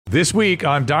This week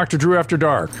on Dr. Drew After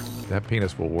Dark, that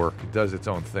penis will work. It does its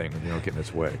own thing when you don't get in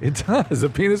its way. It does. The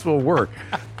penis will work.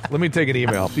 Let me take an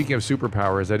email. Speaking of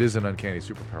superpowers, that is an uncanny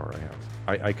superpower I have.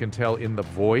 I can tell in the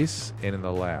voice and in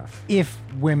the laugh. If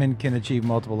women can achieve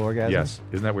multiple orgasms? Yes.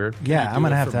 Isn't that weird? Yeah, I'm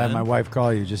going to have my wife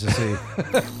call you just to see.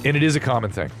 And it is a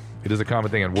common thing. It is a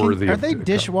common thing and worthy Are of... they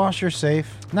dishwasher safe?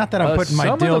 Not that I'm putting my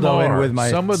some of them dildo in are. with my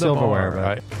Some of them silverware.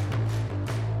 are. But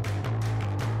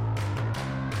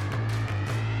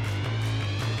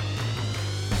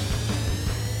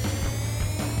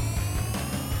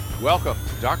Welcome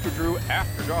to Dr. Drew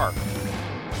After Dark.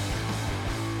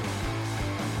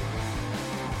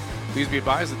 Please be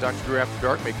advised that Dr. Drew After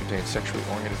Dark may contain sexually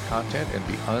oriented content and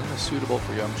be unsuitable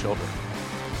for young children.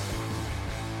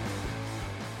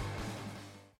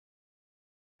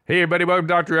 Hey everybody, welcome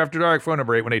to Dr. Drew After Dark. Phone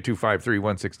number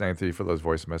 818-253-1693 for those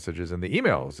voice messages and the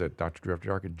emails at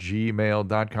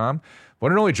drdrewafterdark@gmail.com.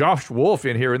 One and only Josh Wolf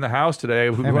in here in the house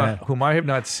today, whom I have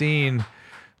not seen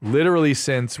literally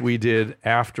since we did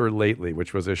After Lately,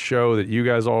 which was a show that you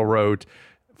guys all wrote,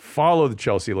 followed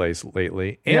Chelsea Lace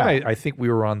lately. And Yeah. I think we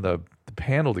were on the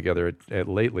panel together at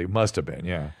Lately. Must have been,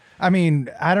 yeah. I mean,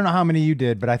 I don't know how many you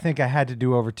did, but I think I had to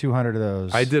do over 200 of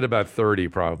those. I did about 30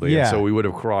 probably. Yeah. And so we would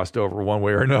have crossed over one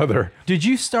way or another. Did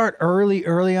you start early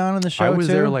on in the show I was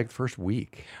too? there like first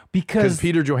week. Because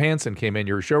Peter Johansson came in,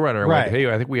 your showrunner, and Right. went,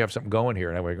 hey, I think we have something going here.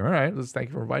 And I went, all right, thank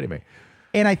you for inviting me.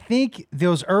 And I think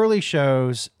those early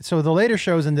shows, so the later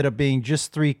shows ended up being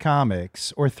just 3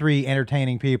 comics or 3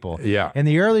 entertaining people. Yeah. And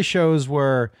the early shows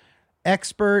were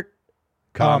expert,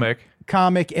 Comic.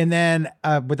 and then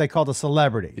what they called a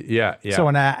celebrity. Yeah, yeah. So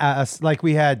like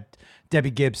we had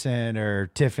Debbie Gibson or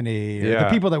Tiffany, or the Yeah.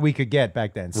 people that we could get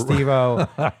back then. Steve-O.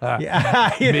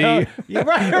 Yeah, you Me. know. Yeah,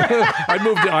 right. I'd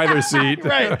move to either seat.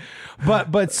 Right.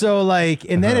 But so like,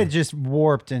 and then it just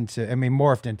morphed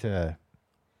into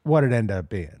what it ended up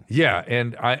being. Yeah,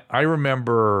 and I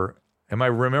remember, am I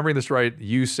remembering this right?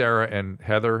 You, Sarah, and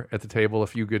Heather at the table a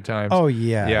few good times. Oh,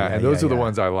 yeah. Yeah, and those are the yeah.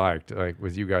 ones I liked, like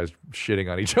with you guys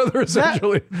shitting on each other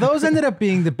essentially. Those ended up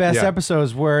being the best Yeah.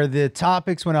 episodes where the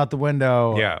topics went out the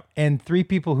window. Yeah. And 3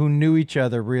 people who knew each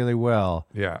other really well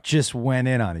Yeah. just went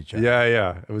in on each other.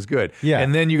 Yeah, it was good. Yeah.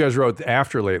 And then you guys wrote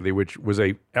After Lately, which was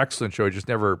a excellent show. It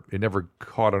never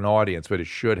caught an audience, but it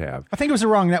should have. I think it was the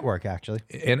wrong network, actually.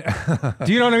 And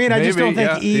Do you know what I mean? I just Maybe,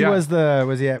 don't think yeah. was the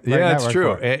right yeah, it's network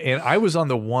true. for it. And I was on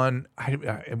the one.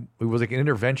 It was like an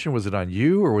intervention. Was it on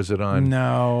you or was it on?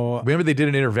 No. Remember they did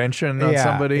an intervention on Yeah,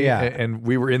 somebody, yeah. and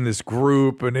we were in this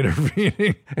group and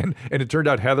intervening, and it turned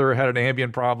out Heather had an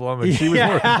ambient problem, and she was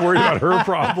more worried about her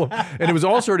problem, and it was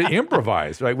all sort of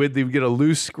improvised, right? We'd get a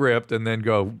loose script and then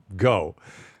go.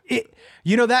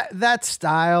 You know, that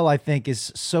style, I think,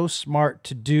 is so smart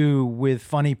to do with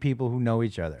funny people who know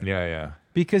each other. Yeah.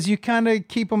 Because you kind of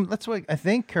keep them, that's what I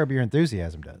think Curb Your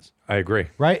Enthusiasm does. I agree.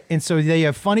 Right? And so they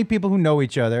have funny people who know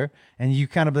each other, and you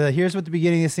kind of be like, here's what the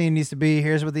beginning of the scene needs to be,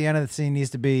 here's what the end of the scene needs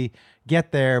to be.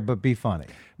 Get there, but be funny.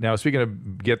 Now, speaking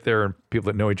of get there and people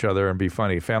that know each other and be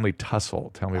funny, Family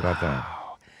Tussle. Tell me about that.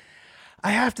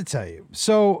 I have to tell you.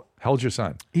 So How old's your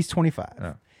son? he's 25.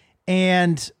 Oh.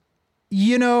 And,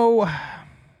 you know,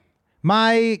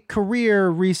 my career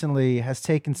recently has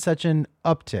taken such an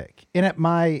uptick. And at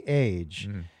my age,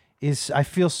 I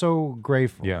feel so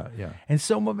grateful. Yeah. And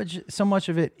so much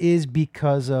of it is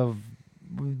because of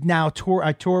now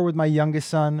I tour with my youngest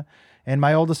son, and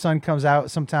my oldest son comes out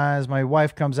sometimes, my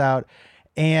wife comes out,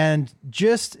 and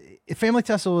just Family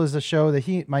Tussle is a show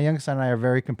that my youngest son and I are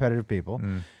very competitive people.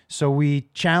 So we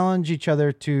challenge each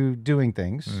other to doing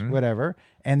things, whatever,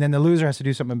 and then the loser has to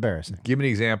do something embarrassing. Give me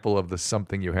an example of the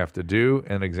something you have to do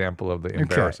and an example of the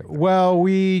embarrassing thing. Well,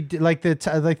 we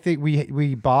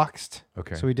we boxed.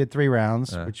 Okay. So we did 3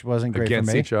 rounds, which wasn't great Against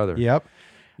for me. each other. Yep.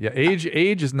 Yeah,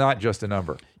 age is not just a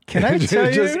number. Can I tell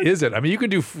It just you? isn't. I mean, you can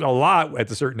do a lot at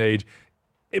a certain age,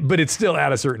 but it's still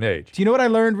at a certain age. Do you know what I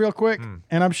learned real quick?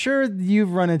 And I'm sure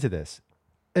you've run into this.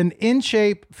 An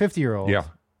in-shape 50-year-old Yeah.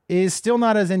 is still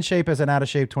not as in shape as an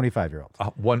out-of-shape 25-year-old.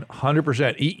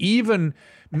 100%. Even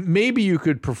maybe you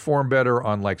could perform better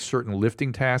on like certain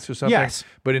lifting tasks or something. Yes.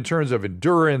 But in terms of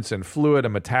endurance and fluid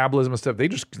and metabolism and stuff, they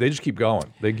just keep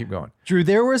going. They keep going. Drew,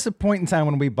 there was a point in time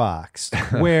when we boxed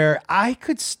where I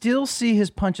could still see his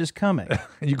punches coming.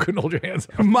 And you couldn't hold your hands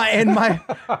up.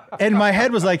 My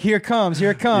head was like, here it comes.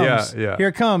 Yeah. Here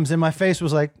it comes. And my face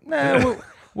was like, nah,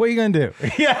 what are you going to do?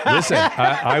 Yeah. Listen,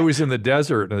 I was in the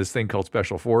desert in this thing called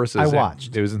Special Forces. I and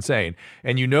watched. It was insane.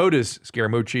 And you notice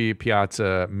Scaramucci,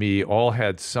 Piazza, me all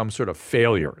had some sort of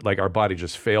failure. Like our body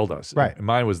just failed us. Right. And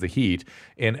mine was the heat.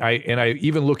 And I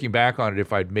even looking back on it,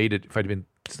 if I'd been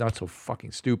not so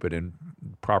fucking stupid and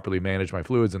properly manage my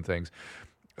fluids and things,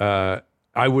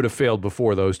 I would have failed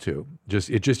before those two.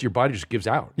 Your body just gives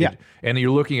out. Yeah. And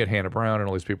you're looking at Hannah Brown and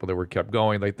all these people that were kept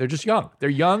going. Like, they're just young. They're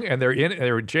young and they're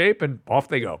in shape and off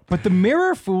they go. But the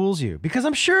mirror fools you, because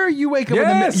I'm sure you wake up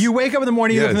Yes. you wake up in the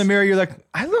morning, you look in the Yes. mirror, you're like,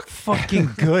 I look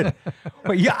fucking good.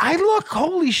 But yeah, I look,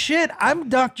 holy shit, I'm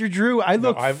Dr. Drew. I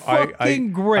look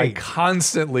fucking great. I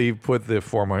constantly put the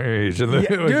my age and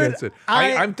dude, against it.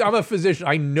 I'm a physician.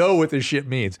 I know what this shit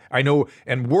means. I know,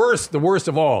 and the worst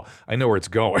of all, I know where it's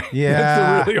going. Yeah.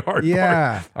 That's the really hard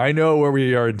Yeah. part. I know where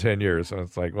we are in 10 years. So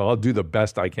it's like, well, I'll do the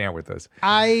best I can with this.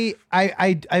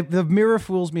 The mirror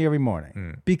fools me every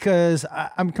morning because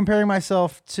I'm comparing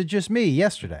myself to just me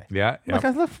yesterday. Yeah. Like, I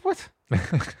look, what? I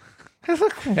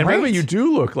look great. And by the way, you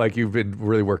do look like you've been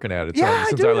really working at it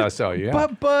since I last saw you. Yeah.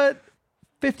 But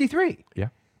 53. Yeah.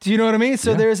 Do you know what I mean?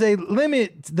 So Yeah. there's a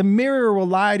limit. The mirror will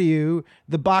lie to you.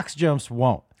 The box jumps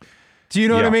won't. Do you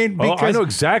know what I mean? I know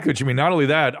exactly what you mean. Not only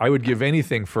that, I would give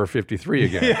anything for 53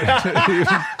 again.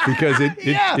 Because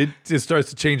it just starts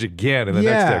to change again in the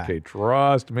next decade.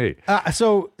 Trust me.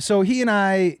 So he and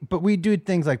I, but we do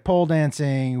things like pole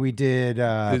dancing. We did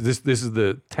This is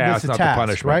the task, not task, the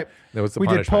punishment. right? No, it's the we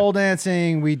punishment. did pole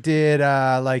dancing. We did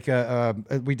like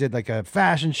a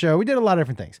fashion show. We did a lot of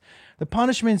different things. The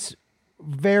punishments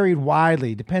varied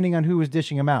widely depending on who was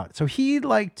dishing them out. So he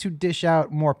liked to dish out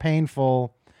more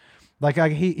painful. Like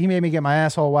he made me get my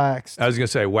asshole waxed. I was gonna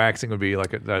say waxing would be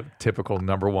like that typical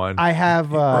number one. I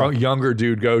have or a younger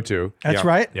dude go to. That's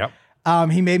right. Yep.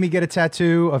 He made me get a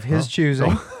tattoo of his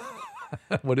choosing.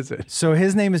 What is it? So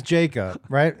his name is Jacob,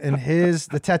 right? And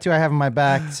the tattoo I have on my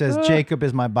back says Jacob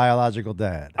is my biological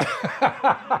dad.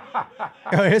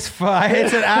 It's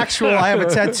an actual. I have a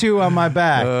tattoo on my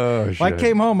back. Oh, I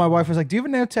came home. My wife was like, "Do you have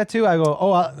a new tattoo?" I go,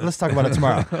 "Oh, let's talk about it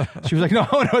tomorrow." She was like, "No,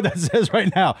 I know what that says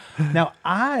right now." Now,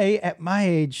 at my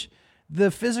age,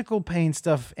 the physical pain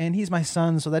stuff, and he's my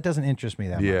son, so that doesn't interest me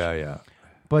that much. Yeah.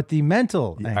 But the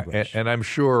mental anguish. And I'm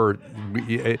sure as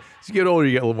you get older,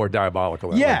 you get a little more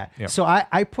diabolical. Yeah. Way. So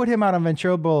I put him out on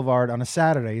Ventura Boulevard on a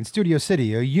Saturday in Studio City.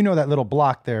 You know that little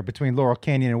block there between Laurel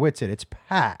Canyon and Whitsett. It's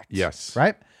packed. Yes.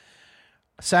 Right?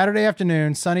 Saturday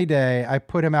afternoon, sunny day, I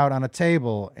put him out on a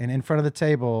table, and in front of the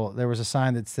table, there was a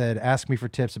sign that said, "Ask me for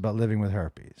tips about living with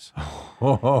herpes."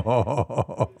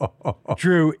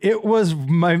 Drew, it was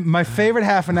my favorite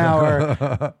half an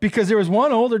hour because there was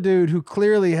one older dude who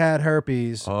clearly had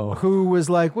herpes who was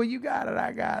like, "Well, you got it,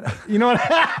 I got it." You know what,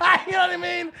 you know what I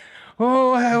mean?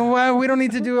 Oh, we don't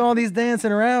need to do all these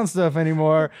dancing around stuff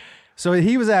anymore. So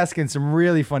he was asking some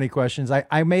really funny questions.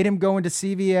 I made him go into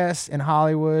CVS in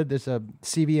Hollywood. There's a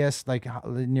CVS like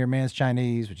near Man's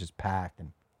Chinese, which is packed.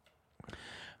 And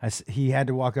he had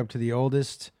to walk up to the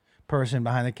oldest person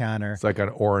behind the counter. It's like on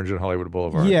Orange and Hollywood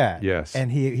Boulevard. Yeah. Yes.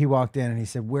 And he walked in and he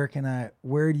said, where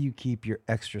do you keep your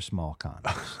extra small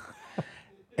condoms?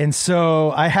 And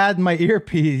so I had my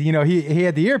earpiece, he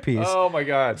had the earpiece. Oh my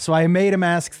God. So I made him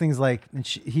ask things like, and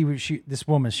this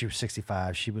woman, she was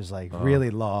 65. She was like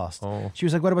really lost. She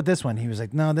was like, what about this one? He was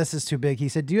like, no, this is too big. He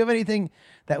said, do you have anything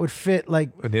that would fit like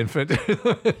an infant?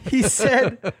 He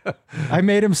said, I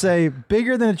made him say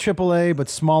bigger than a AAA, but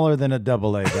smaller than a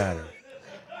AA battery.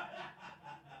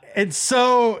 And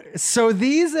so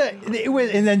these,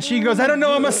 and then she goes, I don't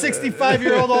know, I'm a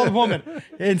 65-year-old old woman.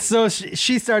 And so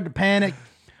she started to panic.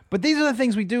 But these are the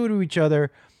things we do to each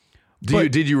other.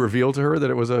 Did you reveal to her that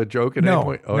it was a joke at any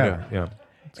point? Oh, never. no. Yeah.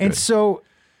 And so,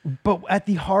 but at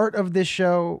the heart of this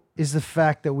show is the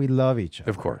fact that we love each other.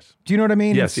 Of course. Do you know what I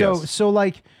mean? Yes, yes.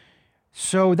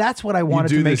 So that's what I wanted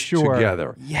to make sure.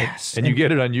 Together. Yes. And you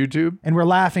get it on YouTube? And we're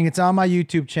laughing. It's on my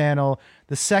YouTube channel.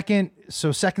 The second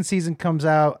season comes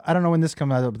out. I don't know when this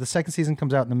comes out, but the second season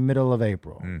comes out in the middle of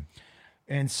April.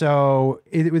 And so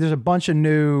there's a bunch of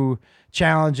new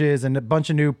challenges and a bunch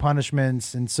of new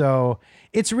punishments. And so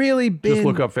it's really been... Just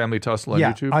look up Family Tussle on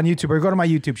YouTube? on YouTube. Or go to my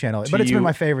YouTube channel. But it's been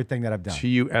my favorite thing that I've done.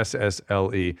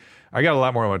 TUSSLE. I got a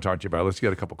lot more I want to talk to you about. Let's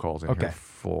get a couple calls in Okay. here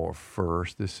for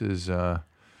first. This is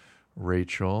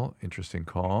Rachel. Interesting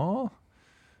call.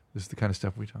 This is the kind of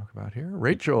stuff we talk about here.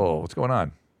 Rachel, what's going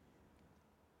on?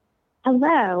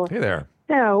 Hello. Hey there.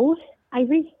 So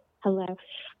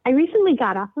I recently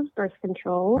got off of birth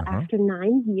control after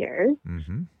 9 years,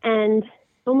 and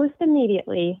almost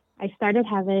immediately I started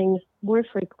having more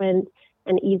frequent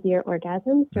and easier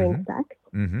orgasms during sex.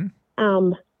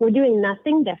 We're doing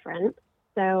nothing different,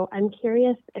 so I'm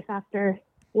curious if after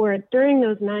or during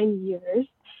those 9 years,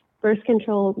 birth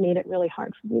control made it really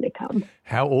hard for me to come.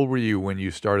 How old were you when you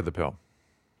started the pill?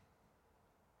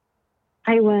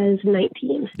 I was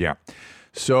 19. Yeah.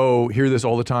 So hear this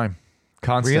all the time.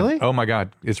 Constant. Really? Oh my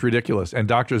God, it's ridiculous. And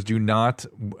doctors do not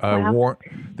Wow. warn.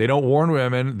 They don't warn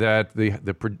women that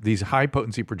these high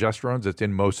potency progesterones that's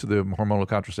in most of the hormonal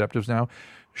contraceptives now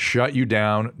shut you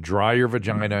down, dry your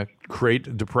vagina,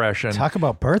 create depression. Talk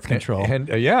about birth control. And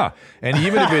yeah, and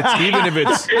even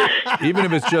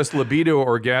if it's just libido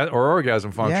or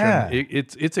orgasm function, Yeah.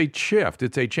 it's a shift,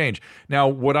 it's a change. Now,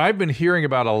 what I've been hearing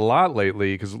about a lot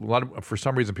lately, because for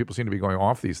some reason people seem to be going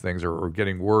off these things or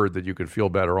getting word that you could feel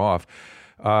better off.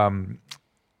 I'm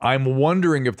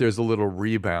wondering if there's a little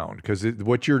rebound, because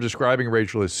what you're describing,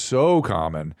 Rachel, is so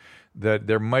common that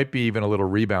there might be even a little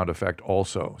rebound effect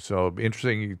also. So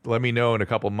interesting. Let me know in a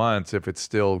couple months if it's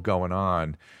still going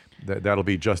on. That'll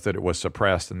be just that it was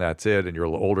suppressed and that's it. And you're a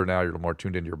little older now. You're a little more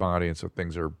tuned into your body, and so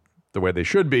things are the way they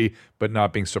should be, but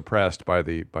not being suppressed by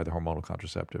the hormonal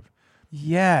contraceptive.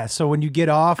 Yeah. So when you get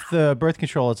off the birth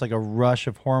control, it's like a rush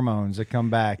of hormones that come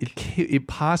back. It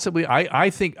possibly. I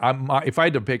think if I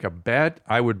had to make a bet,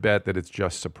 I would bet that it's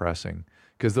just suppressing.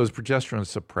 Because those progesterones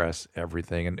suppress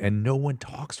everything, and no one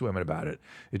talks to women about it.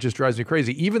 It just drives me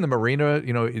crazy. Even the Mirena,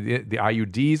 the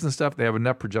IUDs and stuff, they have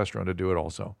enough progesterone to do it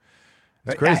also.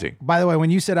 It's crazy. By the way, when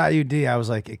you said IUD, I was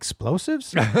like,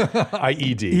 explosives?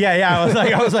 IED. Yeah. I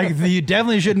was like, you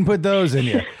definitely shouldn't put those in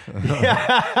you.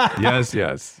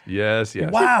 Yes.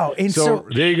 Wow. And so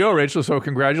there you go, Rachel. So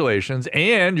congratulations.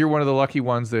 And you're one of the lucky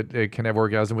ones that can have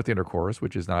orgasm with intercourse,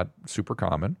 which is not super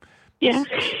common. Yeah.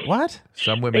 What?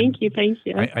 Some women. Thank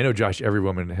you. I know, Josh, every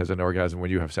woman has an orgasm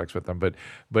when you have sex with them, but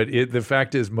the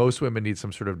fact is most women need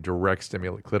some sort of direct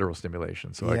clitoral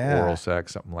stimulation. So like oral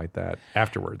sex, something like that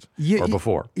afterwards or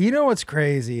before. You know what's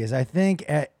crazy is I think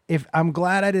if I'm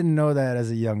glad I didn't know that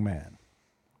as a young man,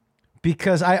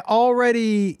 because I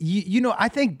already, I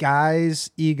think guys'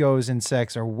 egos in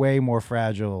sex are way more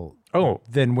fragile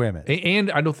than women. And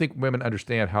I don't think women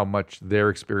understand how much their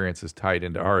experience is tied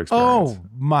into our experience. Oh,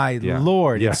 my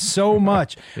Lord. Yeah. It's so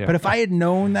much. Yeah. But if I had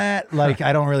known that, like,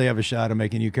 I don't really have a shot of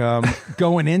making you come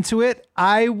going into it,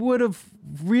 I would have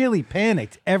really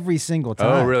panicked every single time.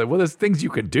 Oh, really? Well, there's things you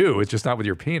can do. It's just not with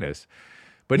your penis.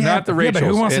 But not the Rachel. Yeah,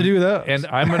 but who wants to do those? And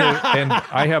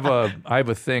I have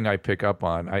a thing I pick up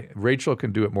on. Rachel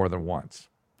can do it more than once.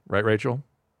 Right, Rachel?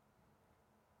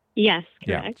 Yes,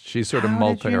 correct. Yeah, she's sort of How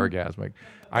did you- multi-orgasmic.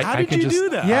 How did you do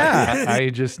that? Yeah. I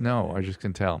just know. I just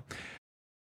can tell.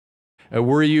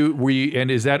 Were you? And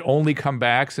is that only come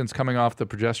back since coming off the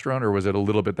progesterone, or was it a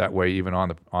little bit that way even on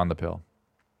the pill?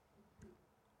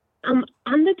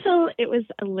 On the pill, it was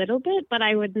a little bit, but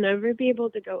I would never be able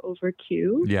to go over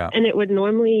 2. Yeah. And it would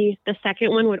normally, the second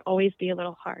one would always be a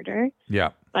little harder. Yeah.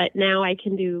 But now I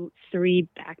can do 3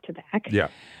 back to back. Yeah.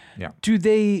 Do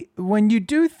they, when you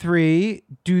do 3,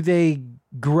 do they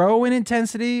grow in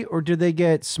intensity or do they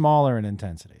get smaller in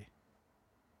intensity?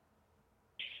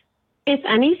 If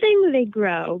anything, they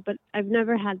grow, but I've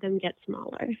never had them get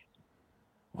smaller.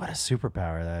 What a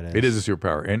superpower that is. It is a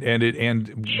superpower,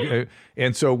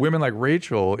 and so women like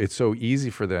Rachel, it's so easy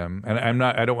for them. And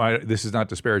this is not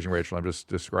disparaging Rachel. I'm just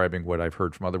describing what I've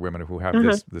heard from other women who have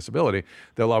this ability.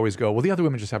 They'll always go, well, the other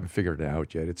women just haven't figured it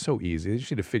out yet. It's so easy. They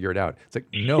just need to figure it out. It's like,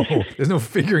 no, there's no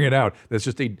figuring it out. That's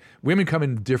just women come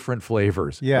in different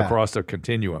flavors across the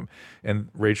continuum, and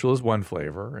Rachel is one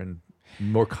flavor, and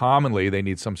more commonly they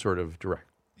need some sort of direct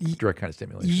kind of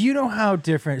stimulation. You know how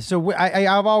different. So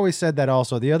I've always said that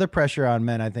also. The other pressure on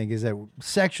men, I think, is that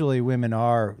sexually women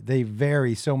they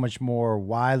vary so much more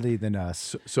widely than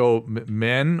us. So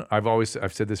men, I've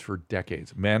said this for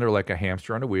decades. Men are like a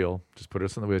hamster on a wheel. Just put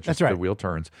us on the wheel. That's right. The wheel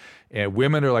turns. And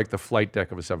women are like the flight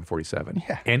deck of a 747.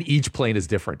 Yeah. And each plane is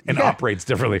different and operates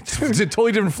differently. It's a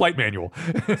totally different flight manual.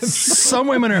 Some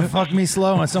women are fuck me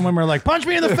slow, and some women are like punch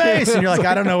me in the face, and you're like,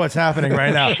 I don't know what's happening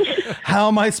right now. How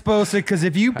am I supposed to? Because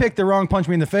if you pick the wrong punch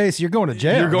me in the face, you're going to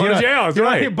jail. You're going to jail. That's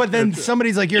right. But then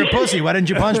somebody's like, you're a pussy. Why didn't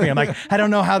you punch me? I'm like, I don't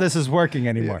know how this is working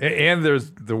anymore. And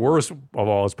there's the worst of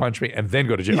all is punch me and then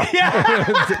go to jail.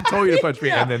 Tell you to punch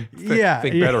me and then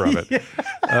think better of it.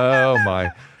 Oh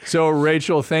my. So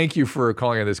Rachel, thank you for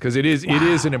calling on this, because it is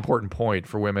an important point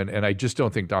for women, and I just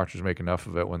don't think doctors make enough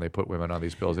of it when they put women on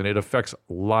these pills, and it affects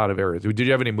a lot of areas. Did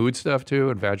you have any mood stuff too,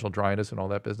 and vaginal dryness and all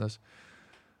that business?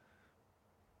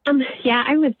 Yeah,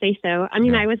 I would say so. I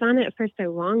mean, I was on it for so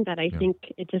long that I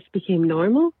think it just became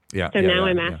normal. So now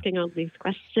I'm asking all these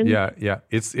questions. Yeah.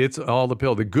 It's all the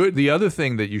pill. The other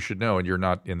thing that you should know, and you're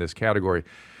not in this category,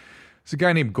 there's a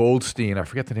guy named Goldstein. I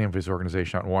forget the name of his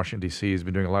organization out in Washington, D.C. He's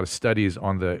been doing a lot of studies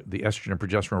on the estrogen and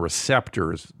progesterone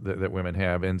receptors that women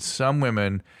have. And some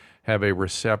women have a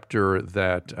receptor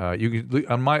that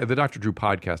on the Dr. Drew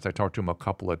podcast, I talked to him a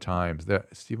couple of times.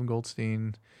 Stephen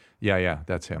Goldstein? Yeah,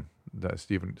 that's him.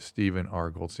 Stephen R.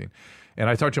 Goldstein. And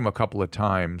I talked to him a couple of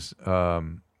times.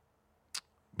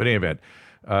 But in any event,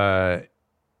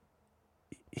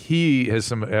 he has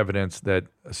some evidence that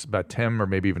about 10 or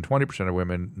maybe even 20% of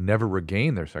women never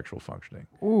regain their sexual functioning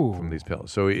from these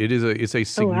pills. So it's a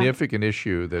significant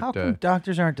issue that how come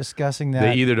doctors aren't discussing that?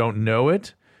 They either don't know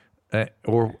it,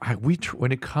 or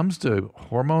when it comes to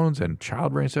hormones and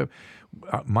child rearing stuff,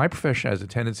 my profession has a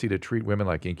tendency to treat women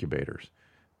like incubators.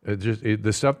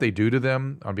 The stuff they do to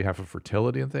them on behalf of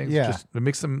fertility and things, it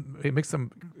makes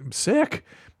them sick.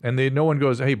 And no one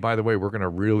goes, hey, by the way, we're going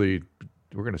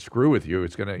to screw with you.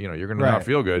 It's going to, you're going to not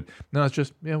feel good. No, it's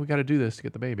just, we got to do this to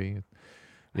get the baby.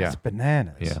 Yeah. That's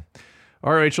bananas. Yeah.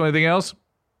 All right, Rachel, anything else?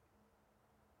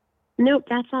 Nope,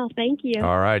 that's all. Thank you.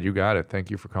 All right, you got it.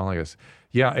 Thank you for calling us.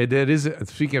 Yeah, that is,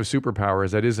 speaking of superpowers,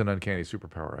 that is an uncanny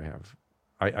superpower I have.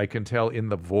 I can tell in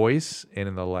the voice and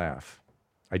in the laugh.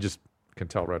 I just can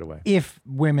tell right away. If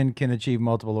women can achieve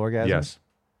multiple orgasms? Yes.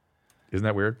 Isn't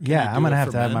that weird? Yeah, I'm going to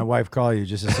have my wife call you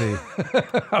just to see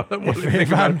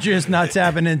if I'm just not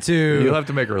tapping into... You'll have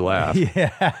to make her laugh. Yeah.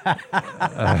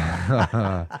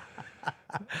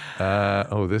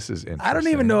 This is interesting. I don't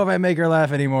even know if I make her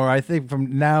laugh anymore. I think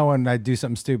from now on I do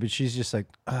something stupid, she's just like,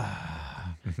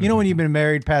 You know when you've been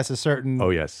married past a certain... Oh,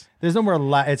 yes. There's no more...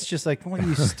 It's just like, what are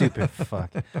you stupid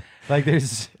fuck? Like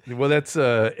there's... Well, that's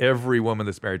every woman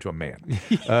that's married to a man.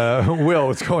 Will,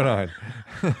 what's going on?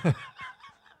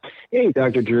 Hey,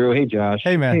 Dr. Drew. Hey, Josh.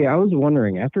 Hey, man. Hey, I was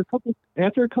wondering, after a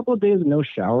couple of days of no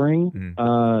showering,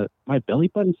 my belly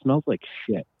button smells like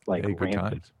shit. Like good rancid.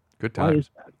 times. Good Why times. is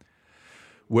that?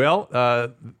 Well,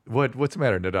 what's the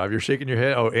matter, Nadav? You're shaking your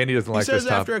head. Oh, Andy doesn't like this He says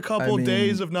topic. after a couple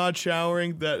days of not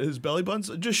showering that his belly button's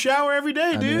just shower every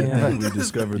day, dude. We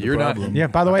discovered the problem. Yeah,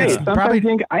 by the way, Hey, it's sometimes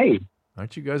probably...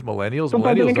 Aren't you guys millennials?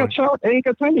 Sometimes I Millennials ain't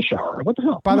got time to shower. What the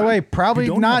hell? By the way, probably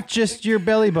not just your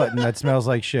belly button that smells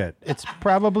like shit. It's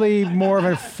probably more of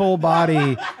a full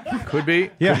body. Could be.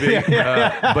 Yeah.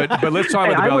 Could be. But let's talk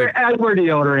about the belly. I wear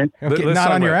deodorant. Okay, Let's not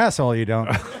talk on your about- asshole, you don't.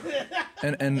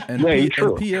 And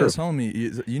true, P.S.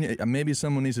 homie, you need, maybe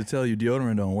someone needs to tell you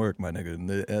deodorant don't work, my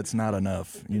nigga. That's not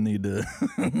enough. You need to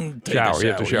take Shower. a shower. You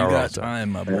have to shower You got also.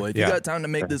 time, my boy. If Yeah. you got time to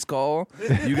make this call,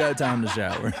 you got time to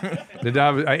shower.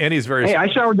 Nadav, Andy's very... Hey, I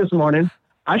showered this morning.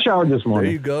 There you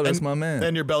morning. go. That's my man.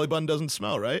 And your belly button doesn't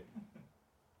smell, right?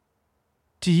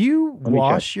 Do you me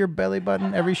wash your belly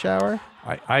button every shower?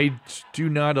 I do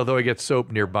not, although I get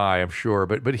soap nearby, I'm sure.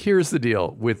 But here's the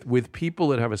deal. With people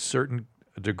that have a certain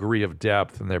degree of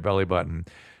depth in their belly button,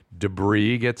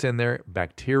 debris gets in there,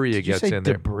 bacteria gets in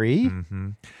there. Debris? Mm-hmm.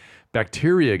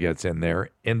 Bacteria gets in there,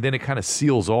 and then it kind of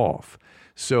seals off.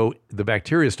 So the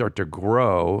bacteria start to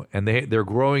grow, and they're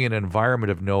growing in an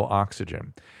environment of no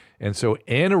oxygen. And so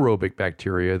anaerobic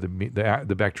bacteria,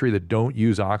 the bacteria that don't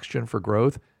use oxygen for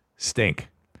growth, stink.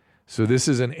 So this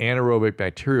is an anaerobic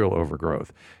bacterial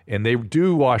overgrowth, and they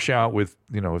do wash out with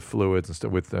with fluids and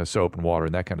stuff, with soap and water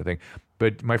and that kind of thing.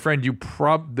 But my friend,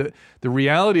 the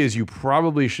reality is you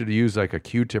probably should use like a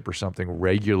Q-tip or something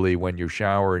regularly when you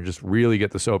shower and just really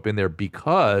get the soap in there,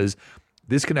 because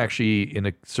this can actually, in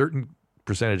a certain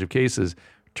percentage of cases,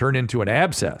 turn into an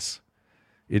abscess.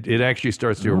 It actually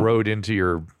starts to erode into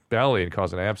your belly and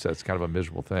cause an abscess. It's kind of a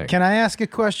miserable thing. Can I ask a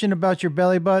question about your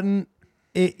belly button?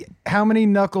 How many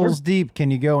knuckles deep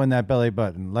can you go in that belly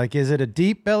button? Like, is it a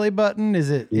deep belly button? Is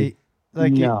it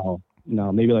like No,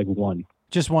 maybe like one.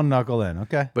 just one knuckle in?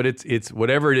 Okay. But it's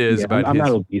whatever it is Yeah, about I'm his,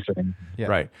 not obese or anything. Yeah.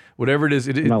 right. Whatever it is,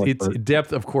 not like it's Bert.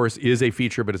 depth, of course, is a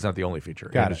feature, but it's not the only feature.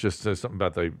 Got And it's just something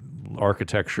about the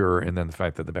architecture and then the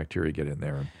fact that the bacteria get in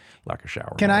there and lack of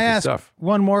shower. Can and all I this ask stuff.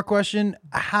 one more question?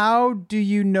 How do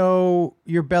you know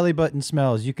your belly button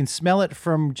smells? You can smell it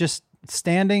from just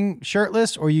standing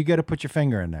shirtless, or you got to put your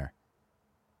finger in there?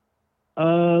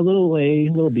 Little A,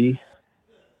 little B.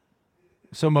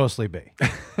 So mostly B.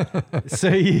 So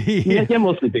Yeah,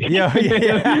 mostly B.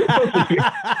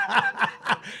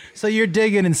 So you're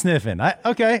digging and sniffing.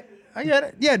 Okay, I get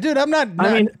it. Yeah, dude, I'm not.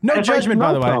 I mean, no if I judgment,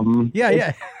 by the way. smell something,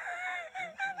 Yeah.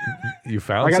 You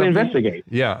found I got to something? investigate.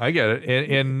 Yeah, I get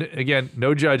it. And again,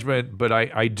 no judgment, but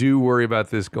I do worry about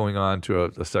this going on to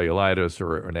a cellulitis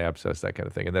or an abscess, that kind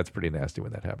of thing. And that's pretty nasty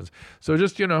when that happens. So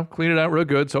just, clean it out real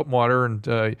good, soap and water.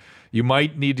 And you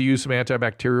might need to use some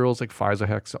antibacterials like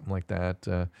Physohex, something like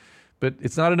that. But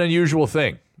it's not an unusual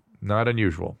thing. Not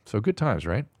unusual. So good times,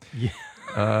 right?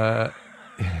 Yeah.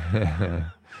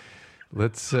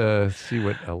 Let's see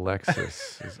what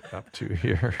Alexis is up to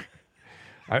here.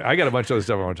 I got a bunch of other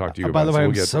stuff I want to talk to you about. By the way, we'll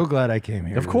I'm get so glad I came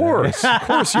here. Of course. Of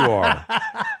course you are.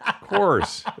 Of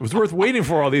course. It was worth waiting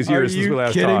for all these Are years since we you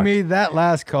last kidding talked. me? That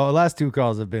last two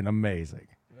calls have been amazing.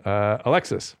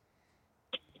 Alexis.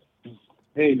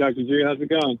 Hey, Dr. Drew, how's it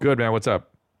going? Good, man. What's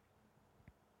up?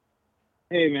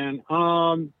 Hey, man.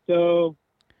 So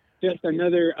just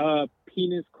another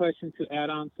penis question to add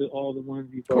on to all the ones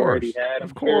you've already had.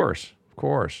 Of course.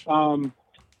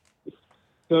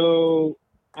 So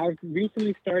I've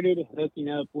recently started hooking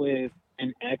up with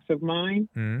an ex of mine,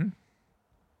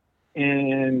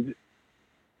 and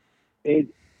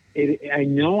I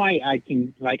know I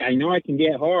can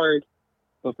get hard,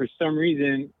 but for some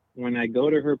reason when I go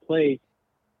to her place,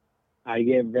 I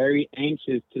get very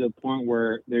anxious to the point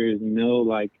where there is no,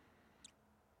 like,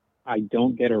 I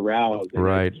don't get aroused. And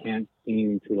Right. I can't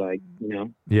seem to,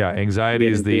 Yeah, anxiety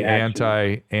get is the into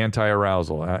action.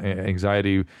 anti-arousal.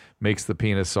 Anxiety makes the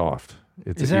penis soft.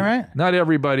 Is that right? Not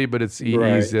everybody, but it's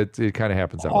Right. it kind of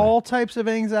happens that way. All types of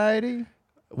anxiety?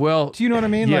 Well, Do you know what I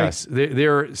mean? Yes,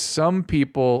 there are some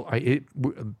people.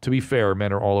 To be fair,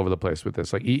 men are all over the place with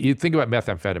this. Like you think about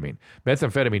methamphetamine.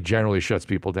 Methamphetamine generally shuts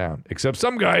people down, except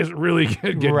some guys really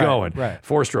get going. Right.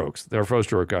 4 strokes. They're a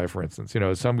 4-stroke guy, for instance.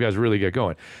 Some guys really get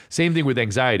going. Same thing with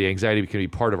anxiety. Anxiety can be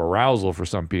part of arousal for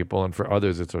some people, and for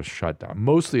others, it's a shutdown.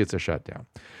 Mostly, it's a shutdown,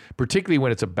 particularly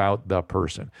when it's about the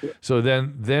person. So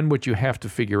then what you have to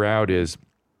figure out is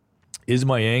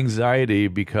my anxiety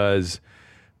because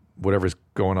whatever's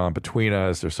going on between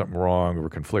us, there's something wrong, we're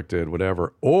conflicted,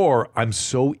 whatever. Or I'm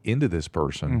so into this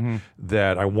person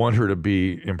that I want her to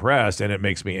be impressed and it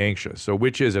makes me anxious. So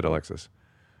which is it, Alexis?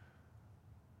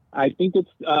 I think it's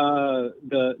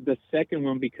the second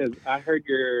one, because I heard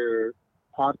your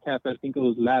podcast, I think it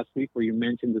was last week, where you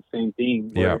mentioned the same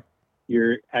thing. Where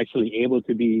you're actually able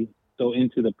to be so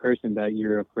into the person that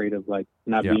you're afraid of, like,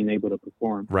 not being able to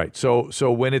perform. Right. So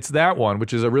when it's that one,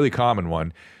 which is a really common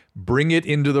one, bring it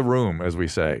into the room, as we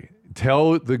say.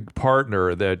 Tell the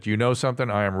partner that something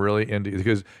I am really into,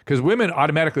 because women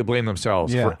automatically blame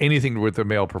themselves for anything with the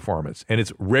male performance, and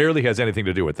it rarely has anything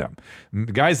to do with them.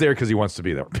 The guy's there because he wants to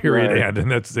be there, period, Right.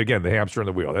 and that's, again, the hamster in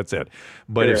the wheel. That's it.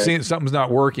 But if something's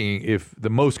not working, if the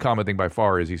most common thing by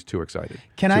far is he's too excited.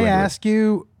 Can I ask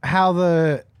you how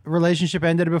the relationship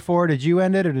ended before? Did you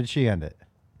end it or did she end it?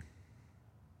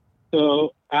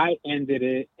 So I ended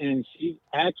it, and she's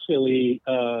actually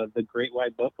the Great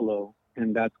White Buffalo,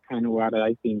 and that's kind of what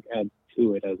I think adds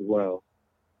to it as well.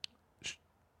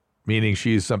 Meaning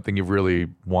she's something you really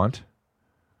want?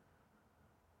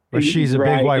 Or she's a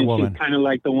big white and woman? She's kind of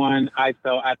like the one I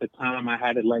felt at the time I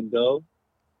had to let go.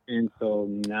 And so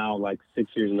now, like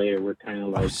 6 years later, we're kind of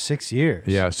like 6 years.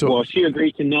 Yeah. So well, she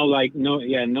agreed to no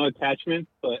attachment,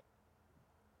 but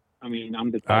I mean, I'm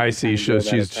the type I to see. kind of go that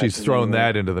She's attachment thrown anyway.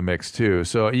 that into the mix too.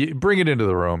 So you bring it into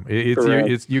the room.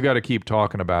 Correct. You got to keep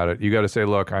talking about it. You got to say,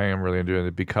 look, I am really into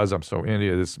it because I'm so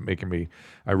into it. This is making me.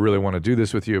 I really want to do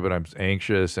this with you, but I'm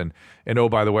anxious. And oh,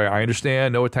 by the way, I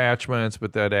understand no attachments,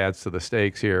 but that adds to the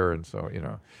stakes here. And so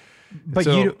But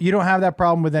you don't have that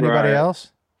problem with anybody Right.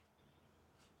 else?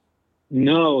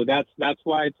 No, that's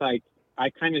why it's like I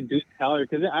kind of do tell her,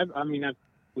 because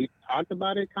we've talked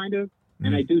about it kind of,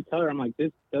 and I do tell her, I'm like,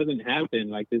 this doesn't happen,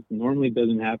 like this normally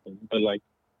doesn't happen, but like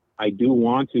I do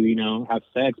want to have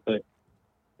sex, but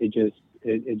it just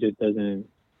doesn't.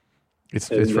 It's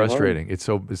Doesn't get frustrating. It's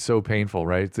so painful,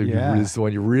 right? It's Yeah. the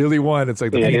one you really want. It's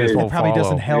like the Yeah, penis it won't Probably follow.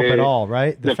 doesn't help at all,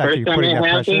 right? The fact that first you're time putting it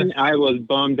that pressure. happened, I was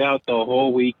bummed out the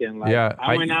whole weekend. Like, Yeah,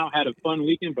 I went out, had a fun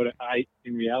weekend, but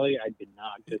in reality, I did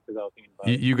not, just because I was thinking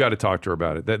about it. You got to talk to her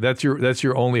about it. That's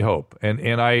your only hope.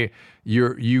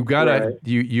 You've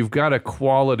got a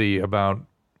quality about.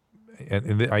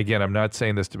 And again, I'm not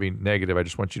saying this to be negative. I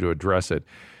just want you to address it.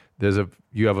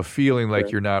 You have a feeling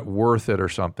like you're not worth it or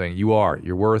something. You are.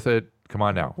 You're worth it. Come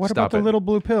on now. What Stop about the it. little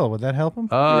blue pill? Would that help him?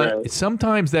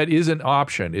 Sometimes that is an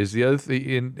option. Is the other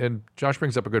thing, and Josh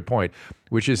brings up a good point,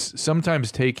 which is sometimes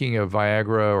taking a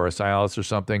Viagra or a Cialis or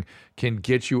something can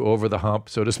get you over the hump,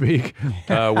 so to speak,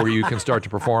 where you can start to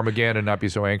perform again and not be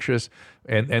so anxious.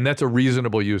 And that's a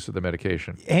reasonable use of the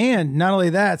medication. And not only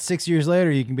that, 6 years later,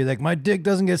 you can be like, my dick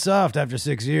doesn't get soft after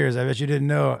 6 years. I bet you didn't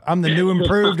know. I'm the new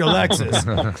improved Alexis.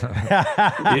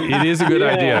 It is a good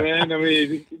idea. Man, I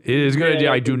mean, It is a good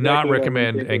idea. I that's do not exactly what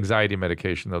recommend we did. anxiety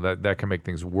medication, though. That can make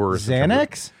things worse. in terms of-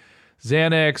 Xanax?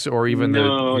 Xanax, or even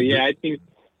I think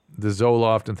the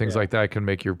Zoloft and things like that can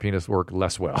make your penis work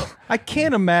less well. I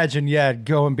can't imagine yet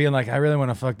going being like, I really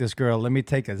want to fuck this girl. Let me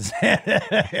take a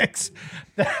Xanax.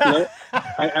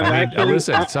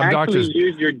 Listen, some doctors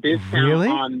use your discount Really?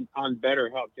 on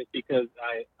BetterHelp just because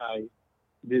I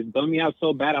this bummed me out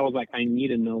so bad. I was like, I need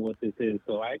to know what this is.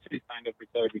 So I actually signed up for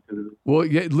therapy because of this. Well,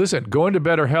 yeah, listen, going to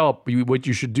BetterHelp, what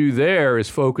you should do there is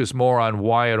focus more on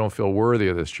why I don't feel worthy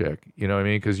of this chick. You know what I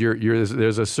mean? Because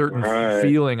there's a certain Right.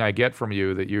 feeling I get from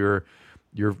you that you're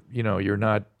you're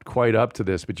not quite up to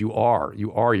this, but you are.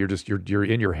 You're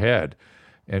in your head.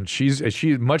 And she's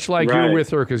much like you're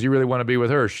with her because you really want to be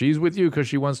with her. She's with you because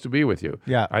she wants to be with you.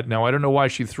 Yeah. Now, I don't know why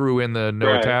she threw in the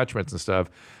no attachments and stuff.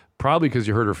 Probably because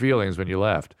you hurt her feelings when you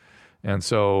left. And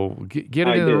so get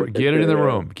it in the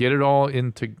room. Get it all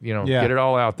into, get it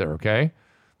all out there, okay?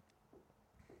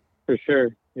 For sure.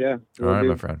 Yeah. All right,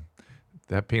 my friend.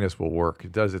 That penis will work.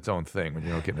 It does its own thing when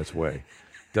you don't get in its way.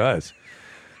 It does.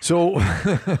 So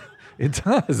it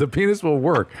does. The penis will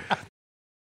work.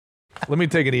 Let me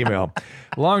take an email.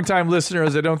 Longtime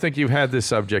listeners, I don't think you've had this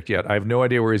subject yet. I have no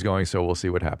idea where he's going, so we'll see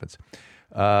what happens.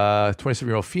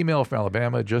 27-year-old female from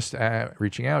Alabama, just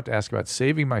reaching out to ask about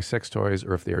saving my sex toys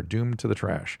or if they are doomed to the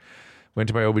trash. Went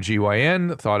to my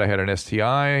OBGYN, thought I had an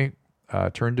STI,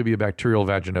 turned to be a bacterial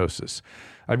vaginosis.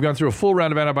 I've gone through a full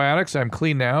round of antibiotics. I'm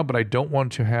clean now, but I don't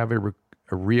want to have a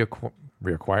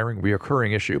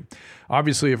reoccurring issue.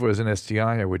 Obviously, if it was an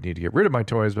STI, I would need to get rid of my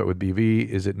toys, but with BV,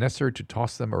 is it necessary to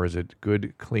toss them or is it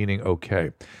good cleaning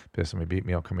okay? Piss on my beat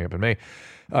meal coming up in May.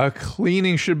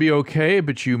 Cleaning should be okay,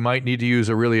 but you might need to use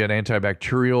an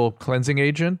antibacterial cleansing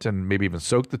agent and maybe even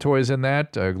soak the toys in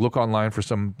that. Look online for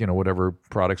some, whatever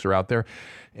products are out there.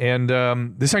 And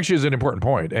this actually is an important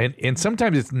point. And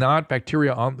sometimes it's not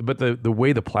bacteria but the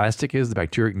way the plastic is, the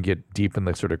bacteria can get deep in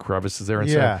the sort of crevices there and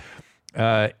stuff.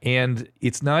 And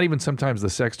it's not even sometimes the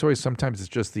sex toys. Sometimes it's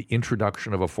just the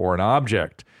introduction of a foreign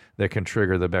object that can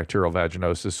trigger the bacterial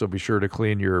vaginosis. So be sure to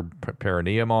clean your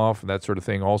perineum off and that sort of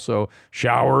thing. Also,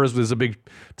 showers is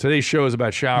today's show is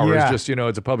about showers. Yeah. Just,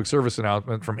 it's a public service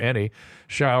announcement from any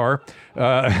shower.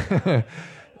 And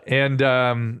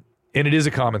it is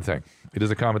a common thing. It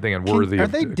is a common thing and worthy Are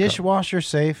of... they dishwasher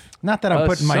safe? Not that I'm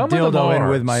putting my some of them dildo in are.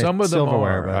 with my Some of them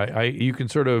silverware. are. But You can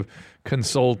sort of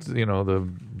consult, the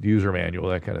user manual,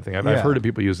 that kind of thing. I've Yeah. heard of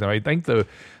people using them. I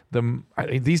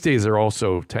think these days they're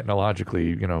also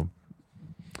technologically,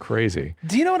 crazy.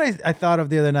 do you know what I thought of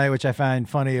the other night, which I find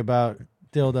funny about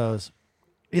dildos,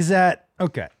 is that,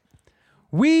 okay,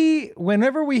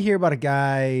 whenever we hear about a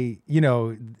guy,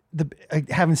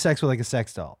 having sex with like a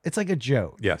sex doll, it's like a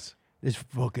joke. Yes. This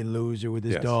fucking loser with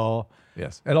his Yes. doll.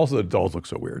 Yes. And also the dolls look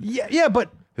so weird. Yeah,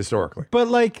 but Historically.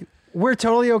 like we're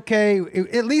totally okay.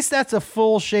 At least that's a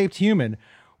full shaped human.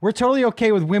 We're totally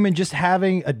okay with women just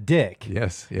having a dick.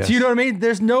 Yes. Yes. Do you know what I mean?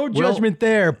 There's no judgment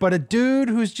there, but a dude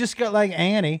who's just got like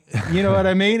Annie, you know what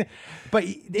I mean? But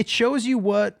it shows you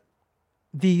what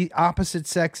the opposite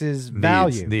sex's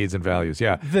value. Needs and values.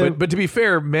 Yeah. But to be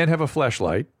fair, men have a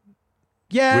fleshlight.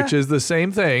 Yeah. Which is the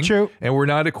same thing. True. And we're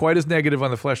not quite as negative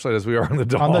on the fleshlight as we are on the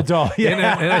doll. On the doll,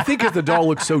 yeah. And I think if the doll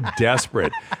looks so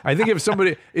desperate, I think if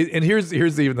somebody, and here's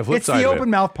even the flip It's side the of it. open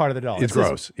mouth part of the doll. It's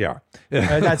gross. Yeah.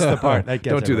 That's the part. That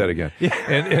gets Don't do that everyone.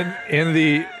 again.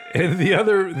 And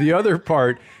the other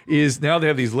part is now they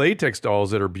have these latex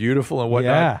dolls that are beautiful and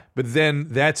whatnot. Yeah. But then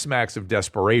that smacks of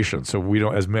desperation. So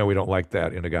as men, we don't like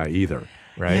that in a guy either.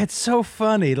 Right. Yeah, it's so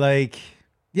funny. Like,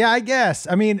 yeah, I guess.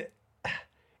 I mean,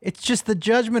 it's just the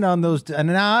judgment on those. And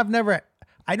now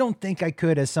I don't think I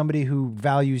could, as somebody who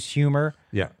values humor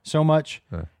so much,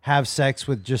 have sex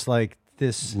with just like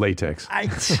this latex. I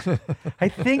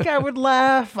think I would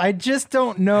laugh. I just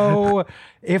don't know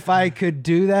if I could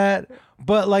do that.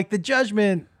 But like the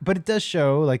judgment, but it does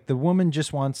show like the woman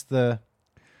just wants the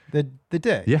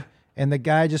dick. Yeah. And the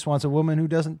guy just wants a woman who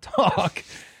doesn't talk.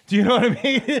 Do you know what I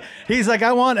mean? He's like,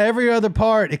 I want every other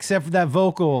part except for that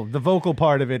vocal. The vocal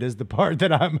part of it is the part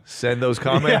that I'm... Send those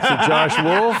comments to Josh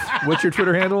Wolf. What's your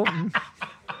Twitter handle?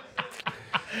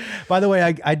 By the way,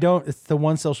 I don't... It's the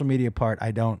one social media part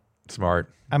I don't...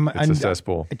 Smart. It's a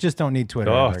cesspool. I just don't need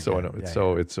Twitter. Oh, it's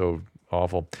so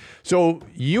awful. So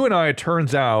you and I, it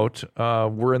turns out,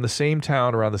 were in the same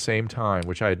town around the same time,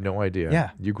 which I had no idea.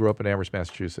 Yeah. You grew up in Amherst,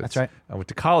 Massachusetts. That's right. I went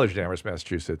to college in Amherst,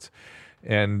 Massachusetts.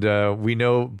 And we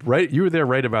know, right? You were there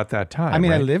right about that time. I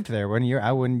mean, right? I lived there when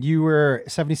you were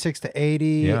 76 to 80.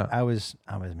 Yeah. I was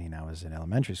in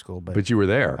elementary school, But you were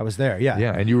there. I was there. Yeah.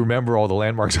 Yeah. And you remember all the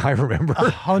landmarks I remember.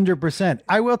 100%.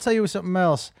 I will tell you something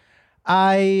else.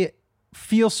 I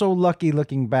feel so lucky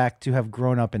looking back to have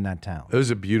grown up in that town. It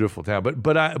was a beautiful town.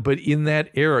 But in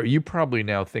that era, you probably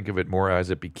now think of it more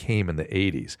as it became in the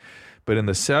 80s. But in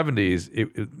the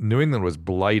 70s, New England was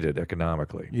blighted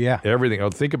economically. Yeah. Everything.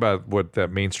 Think about what that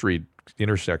Main Street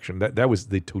intersection, that was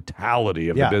the totality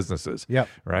of the businesses. Yep.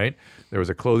 Right? There was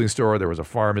a clothing store, there was a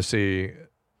pharmacy,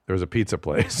 there was a pizza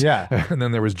place. Yeah. And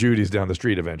then there was Judy's down the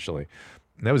street eventually.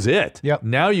 And that was it. Yep.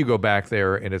 Now you go back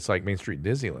there and it's like Main Street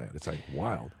Disneyland. It's like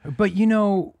wild. But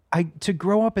to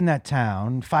grow up in that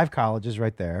town, 5 colleges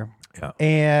right there. Yeah.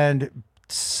 And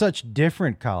such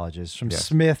different colleges, from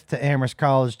Smith to Amherst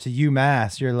College to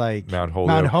UMass. You're like Mount Holyoke.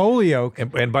 Mount Holyoke.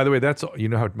 And by the way, that's you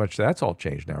know how much that's all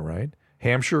changed now, right?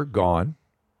 Hampshire gone,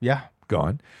 Yeah.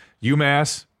 gone.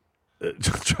 UMass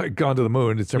gone to the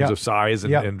moon in terms Yep. of size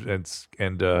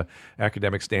and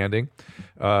academic standing.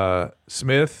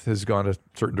 Smith has gone a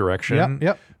certain direction.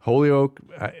 Yep. Holyoke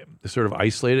sort of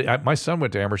isolated. My son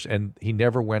went to Amherst, and he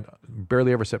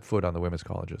barely ever set foot on the women's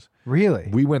colleges. Really?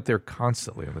 We went there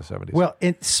constantly in the 70s. Well,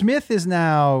 Smith is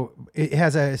now, it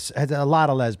has a lot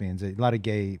of lesbians, a lot of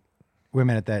gay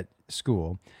women at that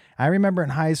school. I remember in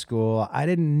high school, I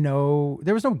didn't know,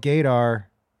 there was no gaydar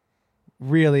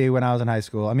really when I was in high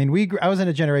school. I mean, I was in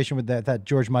a generation with that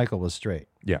George Michael was straight.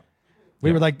 Yeah.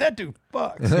 We were like, that dude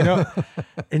fucks, you know?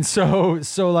 And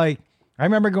so like, I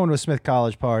remember going to a Smith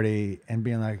College party and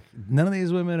being like, none of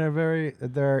these women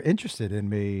they're interested in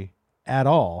me at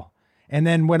all. And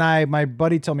then when my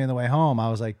buddy told me on the way home, I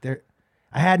was like,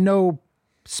 I had no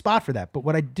spot for that. But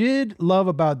what I did love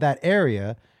about that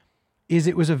area is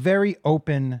it was a very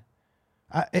open,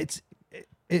 it's,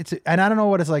 and I don't know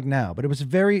what it's like now, but it was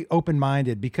very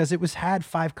open-minded because had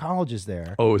 5 colleges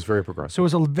there. Oh, it was very progressive. So it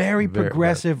was a very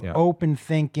progressive, open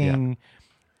thinking. Yeah.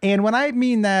 And when I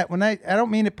mean that, I don't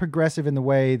mean it progressive in the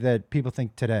way that people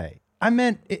think today. I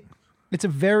meant it's a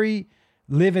very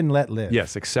live and let live.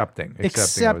 Yes, accepting.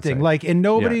 Like, and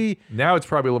nobody. Yeah. Now it's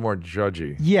probably a little more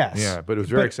judgy. Yes. Yeah, but it was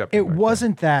very accepting. It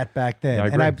wasn't that back then. Yeah,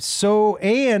 I agree.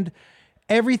 And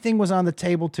everything was on the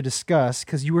table to discuss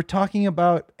because you were talking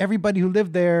about everybody who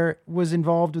lived there was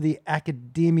involved with the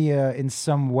academia in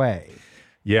some way.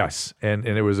 Yes, and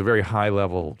it was a very high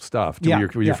level stuff.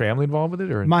 Were your family involved with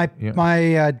it, or my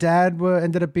dad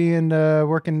ended up being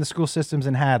working in the school systems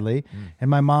in Hadley, and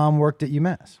my mom worked at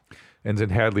UMass. And then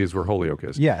Hadley is where Holyoke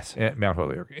is. Yes, Mount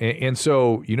Holyoke. And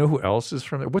so you know who else is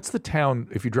from there? What's the town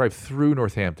if you drive through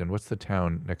Northampton? What's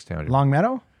the next town?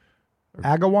 Longmeadow,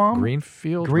 Agawam,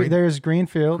 Greenfield. There's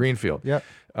Greenfield. Greenfield. Yep.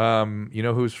 You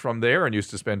know who's from there and used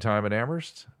to spend time at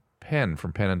Amherst? Penn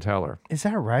from Penn and Teller. Is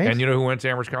that right? And you know who went to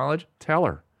Amherst College?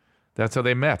 Teller. That's how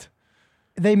they met.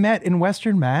 They met in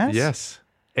Western Mass? Yes.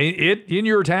 In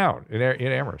your town, in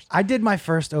Amherst. I did my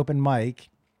first open mic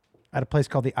at a place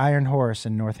called the Iron Horse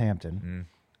in Northampton.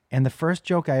 And the first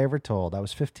joke I ever told, I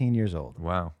was 15 years old.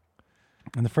 Wow.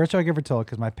 And the first joke I ever told,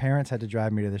 because my parents had to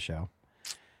drive me to the show.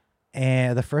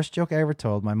 And the first joke I ever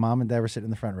told, my mom and dad were sitting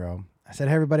in the front row. I said,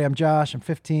 hey, everybody, I'm Josh. I'm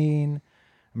 15.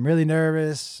 I'm really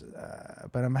nervous,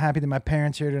 but I'm happy that my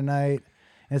parents are here tonight.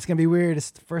 And it's going to be weird.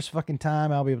 It's the first fucking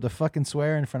time I'll be able to fucking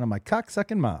swear in front of my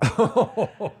cocksucking mom.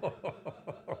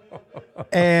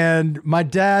 And my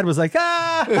dad was like,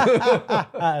 ah!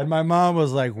 And my mom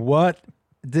was like, what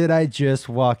did I just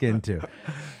walk into?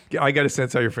 I got a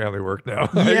sense how your family worked now.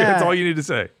 Yeah. That's all you need to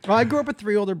say. Well, I grew up with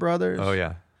 3 older brothers. Oh,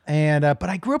 yeah. And but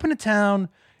I grew up in a town,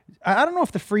 I don't know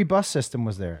if the free bus system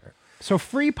was there. So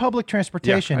free public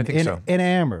transportation in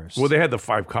Amherst. Well, they had the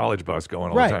 5 college bus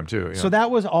going all the time too. Yeah. So that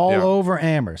was all over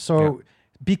Amherst. So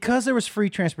because there was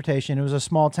free transportation, it was a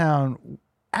small town.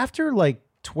 After like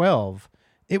 12,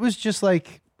 it was just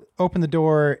like open the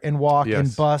door and walk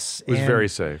and bus. It was very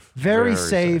safe. Very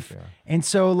safe. Yeah. And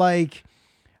so like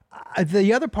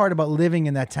the other part about living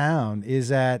in that town is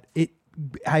that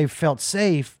I felt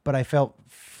safe, but I felt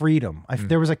freedom.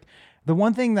 There was like the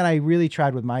one thing that I really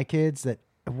tried with my kids that,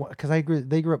 because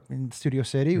they grew up in Studio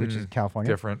City, which is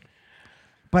California. Different.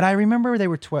 But I remember they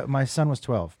were 12. My son was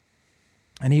 12,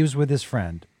 and he was with his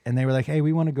friend, and they were like, "Hey,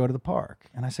 we want to go to the park."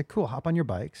 And I said, "Cool, hop on your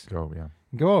bikes, go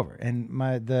over." And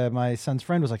my son's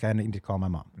friend was like, "I need to call my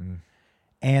mom,"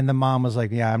 and the mom was like,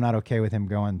 "Yeah, I'm not okay with him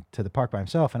going to the park by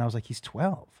himself." And I was like, "He's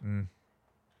 12," and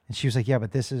she was like, "Yeah,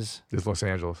 but this is Los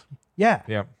Angeles." Yeah,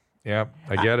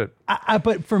 I get it.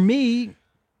 But for me,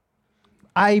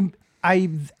 I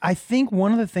think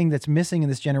one of the things that's missing in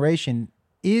this generation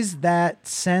is that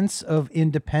sense of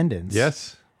independence.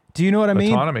 Yes. Do you know what I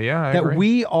mean? Autonomy, yeah, I that agree.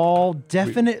 we all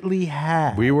definitely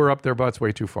have. We were up their butts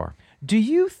way too far. Do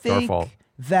you think our fault.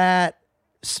 that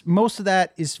most of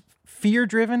that is fear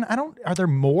driven? Are there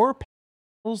more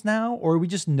pedophiles now, or we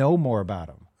just know more about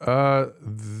them?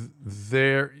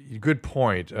 Good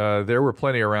point. There were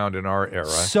plenty around in our era.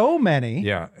 So many.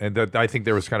 Yeah, and I think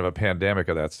there was kind of a pandemic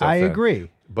of that stuff. I then. agree.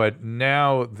 But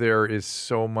now there is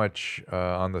so much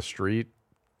on the street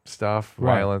stuff,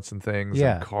 violence and things,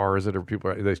 and cars that are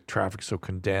the traffic's so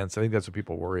condensed. I think that's what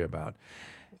people worry about.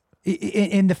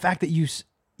 In the fact that you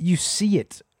see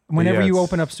it. Whenever you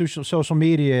open up social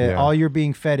media, all you're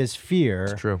being fed is fear.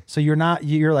 It's true. So you're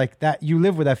like that. You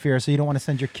live with that fear, so you don't want to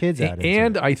send your kids out.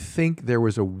 And I think there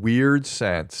was a weird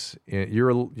sense.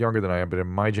 You're younger than I am, but in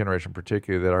my generation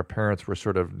particularly, that our parents were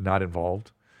sort of not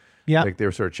involved. Yeah. Like they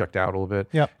were sort of checked out a little bit.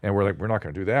 Yep. And we're like, we're not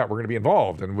going to do that. We're going to be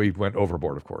involved. And we went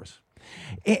overboard, of course.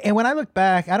 And when I look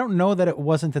back, I don't know that it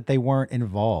wasn't that they weren't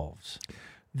involved.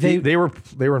 They were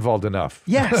involved enough.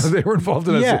 Yes. They were involved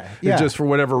enough. Yeah, It yeah. just for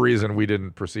whatever reason, we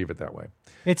didn't perceive it that way.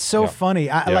 It's so funny.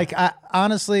 I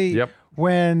honestly, Yep.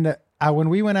 when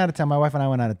we went out of town, my wife and I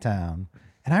went out of town,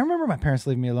 and I remember my parents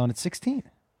leaving me alone at 16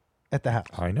 at the house.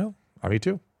 I know. Me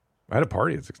too. I had a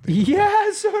party at 16.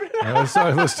 Yeah, so did I.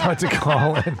 Let's talk to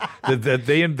Colin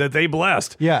that they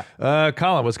blessed. Yeah.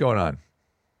 Colin, what's going on?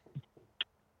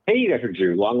 Hey, Dr.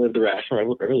 Drew. Long live the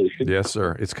Rational Revolution. Yes,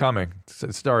 sir. It's coming.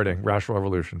 It's starting. Rational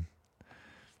Revolution.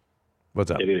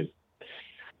 What's up? It is.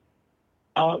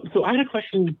 So I had a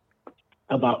question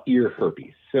about ear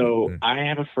herpes. So I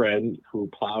have a friend who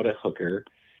plowed a hooker,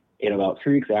 and about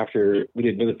 3 weeks after, we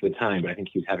didn't know this at the time, but I think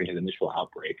he was having his initial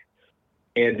outbreak.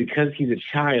 And because he's a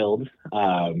child,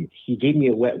 he gave me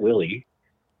a wet willy.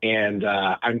 And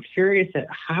I'm curious at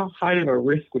how high of a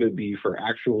risk would it be for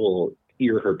actual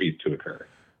ear herpes to occur?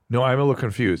 No, I'm a little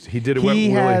confused. He did a wet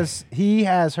willy. He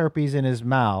has herpes in his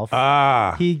mouth.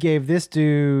 He gave this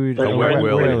dude A wet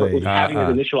willy. Was having his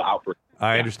initial outbreak.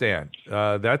 I understand.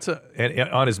 That's and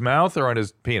on his mouth or on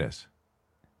his penis?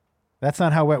 That's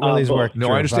not how wet willies work. No,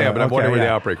 Drew, I understand, but I'm wondering where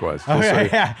the outbreak was. Okay,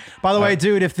 yeah. By the way,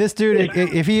 dude, if this dude,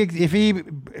 if he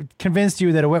convinced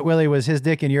you that a wet willy was his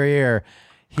dick in your ear,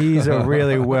 he's a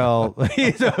really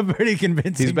he's a pretty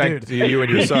convincing He's back dude. to you and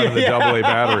your son in the AA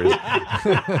batteries.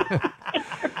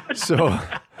 So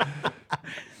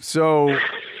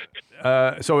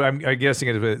I'm guessing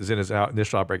it was in his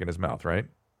initial outbreak in his mouth, right?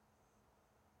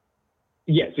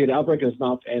 Yes, he had an outbreak in his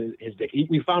mouth and his dick.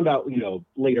 We found out,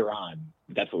 later on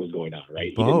that's what was going on, right?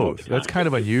 He didn't know at the Both. That's time. kind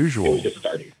of unusual. It was just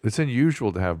starting. It's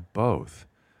unusual to have both.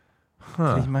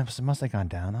 He must have gone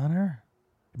down on her.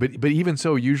 But even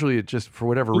so, usually it just, for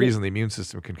whatever reason, the immune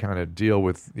system can kind of deal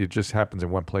with, it just happens in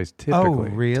one place typically.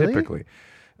 Oh, really? Typically.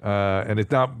 And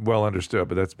it's not well understood,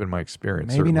 but that's been my experience.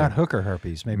 Maybe certainly. not hooker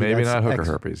herpes. Maybe Maybe that's not hooker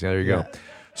herpes. Yeah, there you go.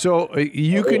 So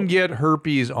you can get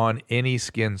herpes on any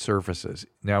skin surfaces.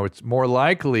 Now, it's more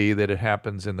likely that it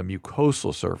happens in the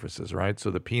mucosal surfaces, right? So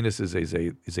the penis is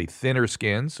a thinner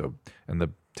skin, and the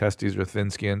testes are thin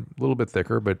skin, a little bit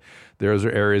thicker, but those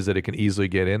are areas that it can easily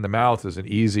get in. The mouth is an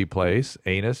easy place,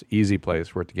 anus, easy place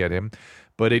for it to get in,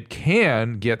 but it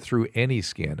can get through any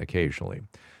skin occasionally.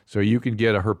 So you can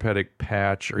get a herpetic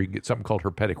patch, or you can get something called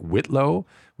herpetic whitlow,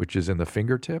 which is in the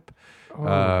fingertip.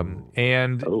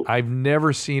 I've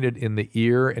never seen it in the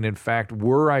ear. And in fact,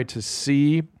 were I to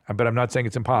see, but I'm not saying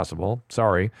it's impossible,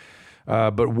 sorry,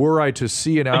 but were I to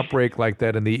see an outbreak like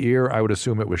that in the ear, I would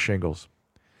assume it was shingles.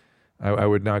 I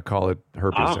would not call it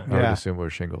herpes. I would assume it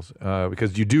was shingles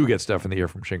because you do get stuff in the ear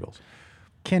from shingles.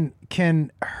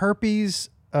 Can herpes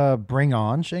bring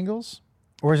on shingles?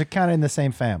 Or is it kind of in the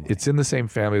same family? It's in the same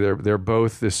family. They're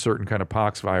both this certain kind of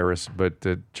pox virus, but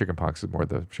chicken pox is more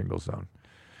the shingles zone.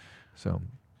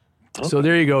 So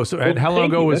there you go. So and how long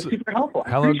ago was? That's super helpful.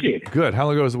 How long? Appreciate it. Good. How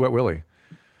long ago was the wet willy?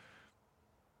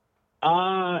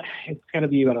 It's got to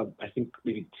be about I think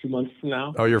maybe 2 months from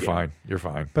now. Oh, you're fine. You're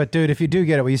fine. But dude, if you do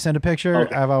get it, will you send a picture?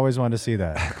 Okay. I've always wanted to see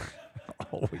that.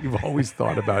 Oh, you've always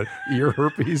thought about ear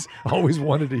herpes. Always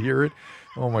wanted to hear it.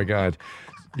 Oh my God,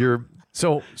 you're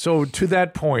so to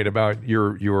that point about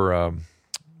your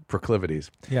proclivities.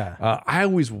 Yeah.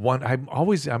 I'm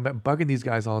bugging these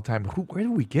guys all the time. Where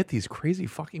do we get these crazy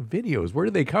fucking videos? Where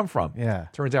do they come from? Yeah.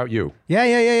 Turns out you. Yeah.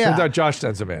 Turns out Josh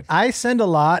sends them in. I send a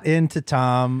lot into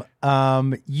Tom.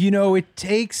 It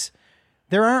takes.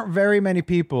 There aren't very many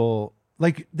people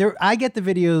like there. I get the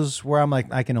videos where I'm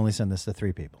like, I can only send this to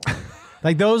 3 people.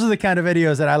 Like those are the kind of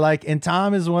videos that I like, and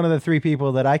Tom is one of the 3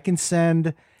 people that I can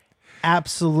send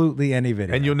absolutely any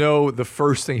video. And you'll know the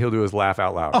first thing he'll do is laugh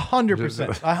out loud.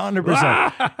 100%.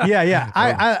 100%. Yeah.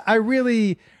 I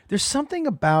really. There's something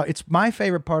about it's my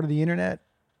favorite part of the internet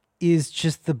is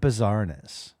just the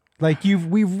bizarreness. Like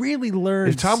we really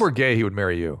learned. If Tom were gay, he would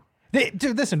marry you.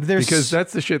 Dude, listen. Because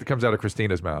that's the shit that comes out of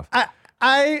Christina's mouth.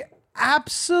 I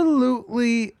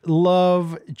absolutely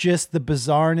love just the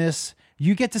bizarreness.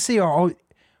 You get to see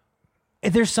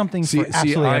there's something for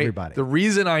absolutely everybody. The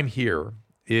reason I'm here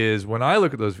is when I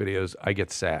look at those videos, I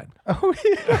get sad. Oh,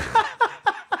 yeah.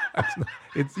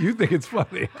 You think it's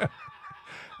funny.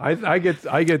 I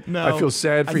feel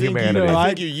sad for humanity. I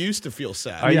think you used to feel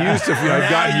sad. I used to feel. I've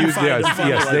gotten used. Yes.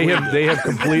 Like They have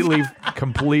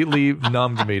completely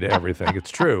numbed me to everything. It's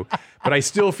true, but I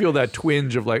still feel that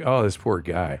twinge of like, oh, this poor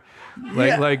guy.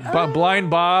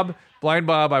 Blind Bob. Blind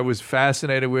Bob, I was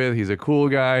fascinated with. He's a cool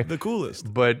guy. The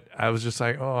coolest. But I was just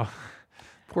like, oh,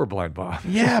 poor Blind Bob.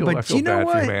 Yeah, I feel you know bad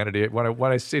what? for humanity.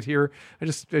 When I sit here, I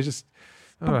just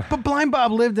But Blind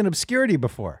Bob lived in obscurity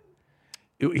before.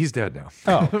 He's dead now.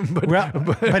 Oh,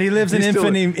 but he lives in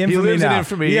infamy. He lives now. in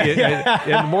infamy, and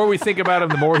the more we think about him,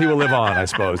 the more he will live on. I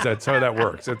suppose that's how that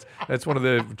works. That's one of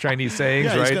the Chinese sayings,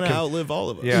 Yeah, right? he's going to outlive all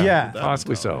of us. Yeah,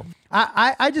 possibly so.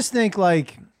 I just think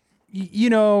like, you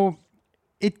know,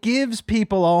 it gives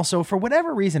people also, for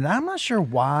whatever reason, and I'm not sure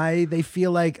why, they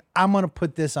feel like I'm going to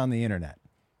put this on the internet.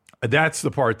 That's the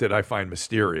part that I find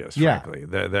mysterious, frankly.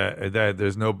 That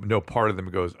there's no part of them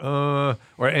that goes,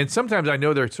 and sometimes I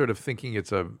know they're sort of thinking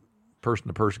it's a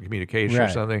person-to-person communication or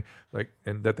something, like,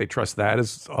 and that they trust that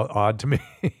is odd to me.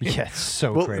 Yeah, it's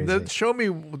so crazy. Show me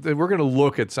that we're going to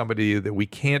look at somebody that we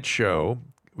can't show.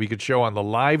 We could show on the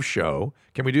live show.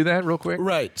 Can we do that real quick?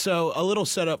 Right. So a little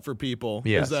setup for people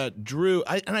Yes. is that Drew,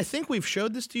 and I think we've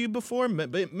showed this to you before,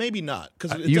 but maybe not.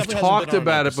 Because You've talked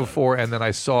about it before, and then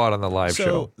I saw it on the live show.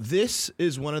 So this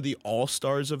is one of the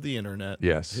all-stars of the internet.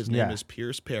 Yes. His name is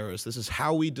Pierce Paris. This is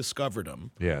how we discovered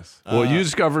him. Yes. Well, you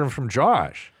discovered him from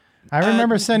Josh. I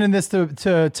remember sending this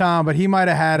to Tom, but he might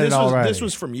have had it already. This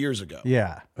was from years ago.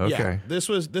 Yeah. Okay. Yeah, this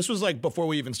was like before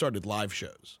we even started live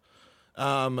shows.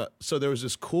 So there was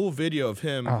this cool video of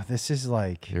him. Oh, this is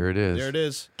like... Here it is. There it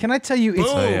is. Can I tell you,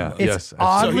 it's, it's So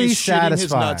oddly he's shitting satisfying.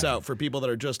 his nuts out for people that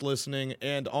are just listening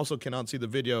and also cannot see the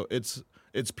video. It's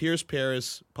Pierce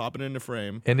Paris popping into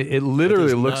frame. And it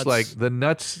literally looks nuts. like the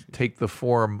nuts take the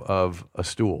form of a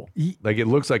stool. Like it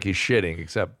looks like he's shitting,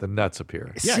 except the nuts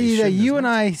appear. Yeah, See, he's that shitting his you and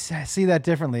I nuts. see that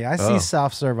differently. I see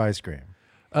soft serve ice cream.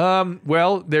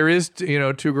 Well, there is, Two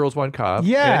Girls, One Cup.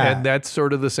 Yeah. And that's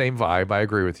sort of the same vibe. I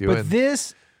agree with you. But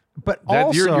and but that,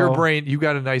 also... your brain, you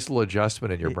got a nice little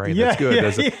adjustment in your brain. Yeah,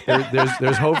 That's good. yeah,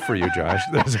 There's hope for you, Josh.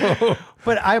 There's hope.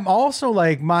 But I'm also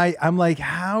like,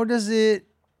 how does it...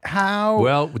 How...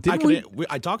 Well,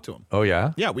 I talked to him. Oh,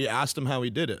 yeah? Yeah, we asked him how he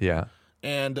did it. Yeah.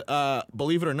 And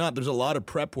believe it or not, there's a lot of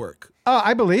prep work Oh,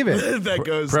 I believe it. that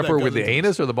goes. Prepper that goes with the into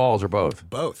anus or the balls or both?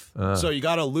 Both. So you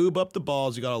got to lube up the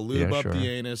balls, you got to lube up sure. the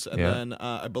anus, and Yeah. then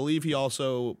I believe he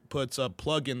also puts a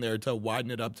plug in there to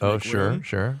widen it up to Oh, make sure, room.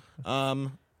 sure.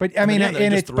 But I mean, then, yeah,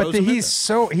 and just it, but throws him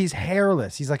in he's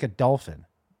hairless. He's like a dolphin.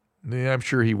 Yeah, I'm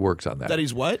sure he works on that. That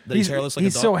he's what? That he's hairless like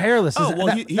he's a so dog? hairless. Oh,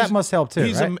 well, that must help too,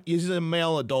 He's right? he's a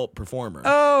male adult performer.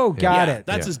 Oh, got Yeah, it.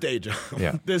 That's his day job.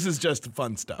 Yeah. This is just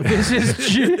fun stuff. This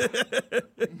is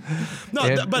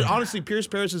But honestly, Pierce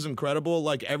Paris is incredible.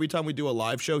 Like every time we do a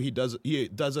live show, he does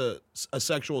a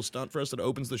sexual stunt for us that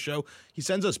opens the show. He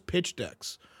sends us pitch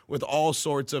decks with all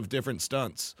sorts of different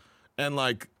stunts, and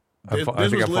like this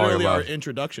was literally our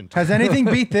introduction to Has anything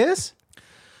beat this?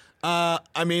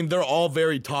 I mean, they're all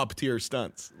very top tier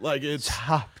stunts. Like it's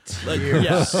Top like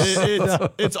yeah,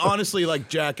 it's honestly like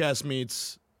Jackass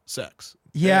meets sex.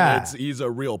 Yeah. And he's a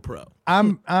real pro.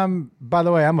 I'm. By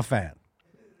the way, I'm a fan.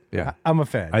 Yeah. I'm a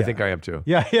fan. I think I am too.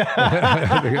 Yeah,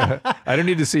 yeah. I don't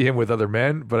need to see him with other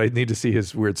men, but I need to see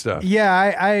his weird stuff. Yeah,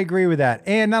 I agree with that.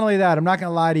 And not only that, I'm not going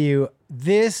to lie to you.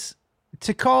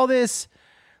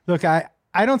 Look,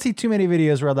 I don't see too many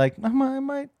videos where I'm like,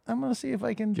 I'm going to see if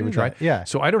I can do we try? that. Yeah.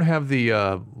 So I don't have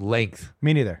the length.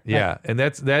 Me neither. Yeah, and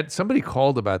that somebody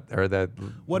called about or that.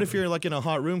 What if you're like in a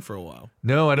hot room for a while?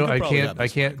 No, I don't. could I probably can't. have I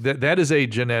this can't. That is a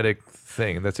genetic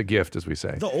thing. That's a gift, as we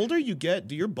say. The older you get,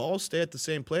 do your balls stay at the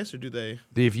same place or do they?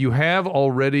 If you have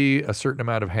already a certain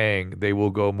amount of hang, they will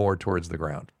go more towards the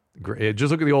ground.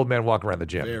 Just look at the old man walking around the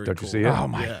gym. Very Don't cool. you see it? Oh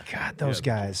my Yeah. God, those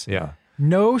guys. Yeah.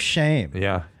 No shame.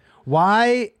 Yeah.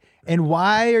 Why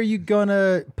are you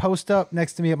gonna post up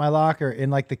next to me at my locker in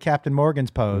like the Captain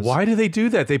Morgan's pose? Why do they do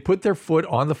that? They put their foot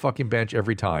on the fucking bench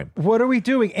every time. What are we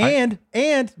doing? And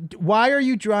why are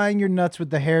you drying your nuts with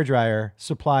the hairdryer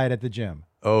supplied at the gym?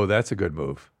 Oh, that's a good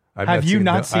move. I've Have you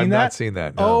not seen that? I've not seen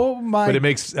that. No. Oh my! But it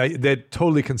makes that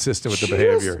totally consistent with the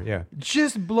behavior. Yeah.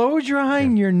 Just blow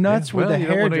drying your nuts with Well, the you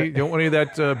don't want hairdryer. any, you don't want any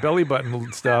of that belly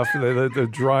button stuff, the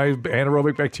dry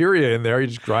anaerobic bacteria in there. You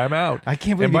just dry them out. I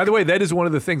can't believe And by you- the way, that is one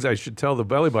of the things I should tell the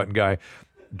belly button guy.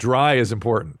 Dry is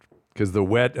important because the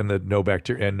wet and the no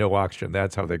bacteria and no oxygen,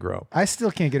 that's how they grow. I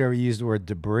still can't get over to use the word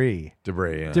debris.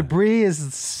 Debris. Yeah. Debris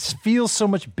feels so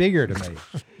much bigger to me.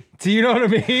 Do you know what I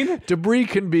mean? Debris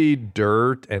can be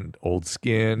dirt and old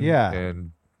skin Yeah. and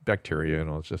bacteria and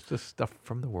all. It's just stuff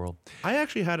from the world. I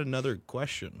actually had another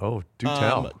question. Oh, do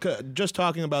tell. Just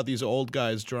talking about these old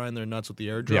guys drying their nuts with the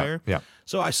air dryer. Yeah.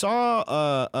 So I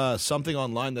saw something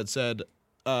online that said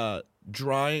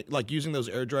drying, like using those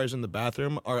air dryers in the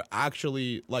bathroom, are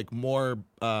actually like more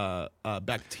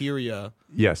bacteria.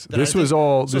 Yes, Then this I was think-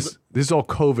 all so this is all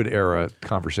COVID era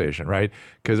conversation, right?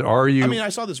 Because are you? I mean, I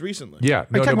saw this recently. yeah, Are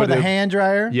you talking about the hand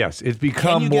dryer? Yes, it's Can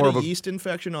become you more get of a a yeast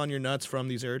infection on your nuts from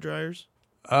these air dryers?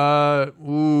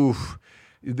 oof.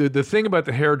 The thing about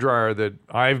the hair dryer that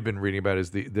I've been reading about is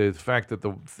the fact that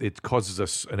it causes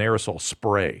an aerosol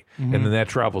spray, and then that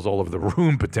travels all over the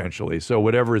room potentially. So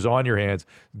whatever is on your hands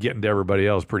getting to everybody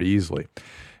else pretty easily.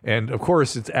 And of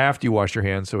course, it's after you wash your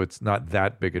hands, so it's not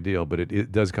that big a deal, but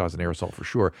it does cause an aerosol for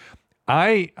sure.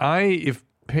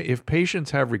 If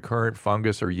patients have recurrent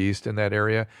fungus or yeast in that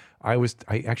area, I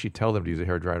actually tell them to use a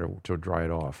hair dryer to dry it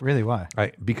off. Really? Why?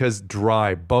 Because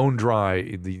bone dry,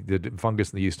 the fungus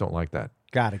and the yeast don't like that.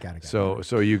 Got it.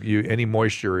 So you any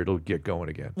moisture, it'll get going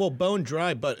again. Well, bone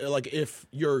dry, but like if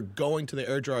you're going to the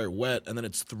air dryer wet and then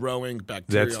it's throwing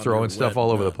bacteria, that's throwing stuff all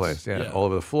over the place. Yeah, all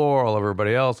over the floor, all over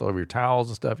everybody else, all over your towels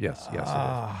and stuff. Yes.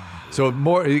 So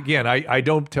more again, I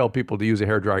don't tell people to use a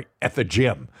hair dryer at the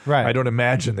gym. Right. I don't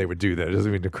imagine they would do that. It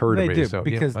doesn't even occur to me. Do, so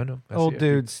because I know. old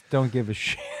dudes don't give a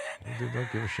shit. Don't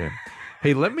give a shit.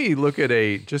 Hey, let me look at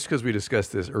just because we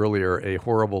discussed this earlier, a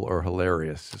horrible or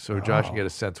hilarious. So Josh can get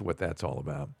a sense of what that's all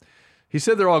about. He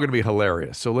said they're all going to be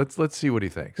hilarious. So let's see what he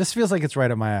thinks. This feels like it's right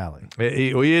up my alley.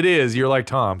 It is. You're like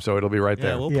Tom, so it'll be right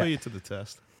there. Yeah, we'll put you to the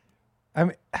test. I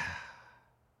mean,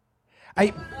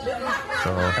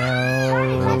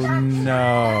 oh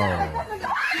no.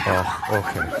 Oh,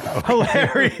 okay.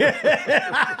 Hilarious.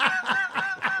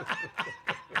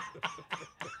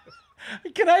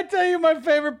 Can I tell you my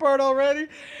favorite part already?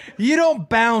 You don't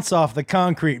bounce off the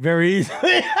concrete very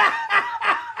easily.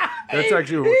 That's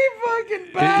actually. He fucking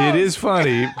bounced. It is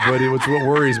funny, but it's what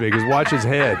worries me because watch his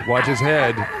head. Watch his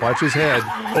head. Oh.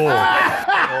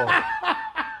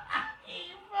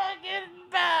 He fucking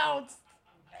bounced.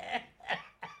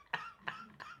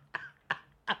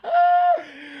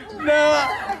 No.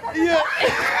 Yeah.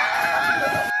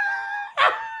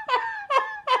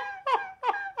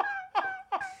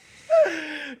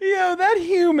 Yo, that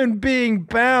human being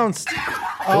bounced.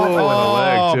 Oh, and the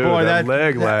leg too. Boy, that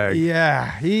leg.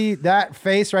 Yeah, that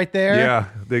face right there. Yeah,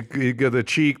 the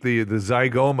cheek, the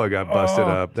zygoma got busted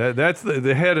up. That's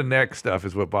the head and neck stuff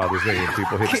is what bothers me when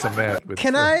people hit cement.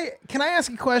 Can I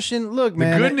ask a question? Look,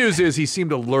 man. The good news is he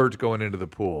seemed alert going into the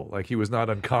pool, like he was not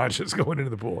unconscious going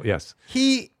into the pool. Yes.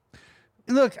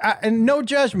 Look, and no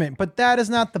judgment, but that is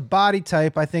not the body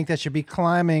type I think that should be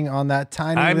climbing on that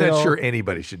tiny I'm little... not sure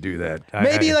anybody should do that.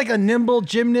 Maybe like a nimble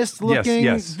gymnast looking.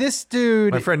 Yes. This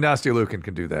dude... My friend Nastia Lukin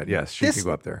can do that. Yes, she can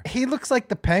go up there. He looks like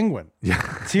the penguin.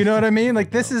 Yeah. Do you know what I mean?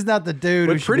 Like, this is not the dude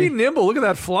But pretty nimble. Look at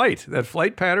that flight. That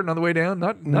flight pattern on the way down.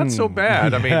 Not so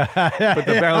bad. I mean, but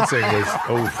the bouncing was...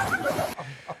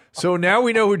 So now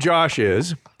we know who Josh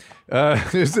is.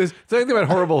 There's something about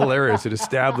horrible hilarious. It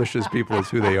establishes people as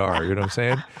who they are. You know what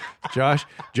I'm saying?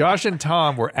 Josh and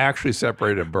Tom were actually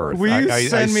separated at birth. Will you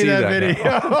send me that video?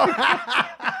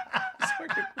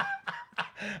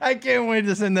 I can't wait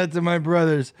to send that to my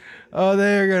brothers. Oh,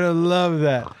 they're gonna love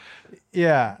that.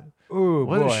 Yeah. Ooh,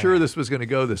 wasn't sure this was gonna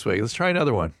go this way. Let's try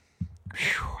another one.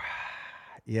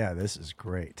 Yeah, this is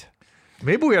great.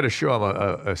 Maybe we got to show him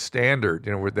a standard,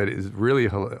 that is really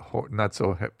not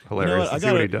so hilarious. You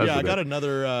know what? I got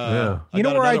another. You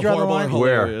know where I draw the line?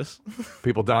 Where?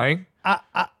 People dying?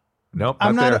 Nope,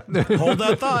 I'm not there. Hold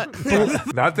that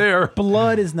thought. Not there.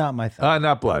 Blood is not my thing.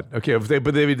 Not blood. Okay,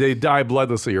 but they die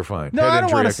bloodlessly, you're fine. No, Head I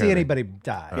don't want to injury, see anybody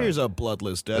die. Here's a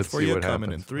bloodless death for you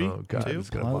coming in 3, 2. Oh God, it's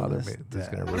gonna bother me. This is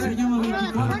gonna really...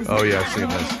 Bloodless Oh yeah, I've seen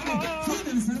this.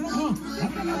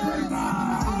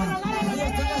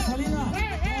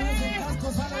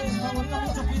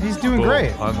 He's doing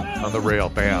great. On the rail.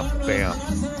 Bam.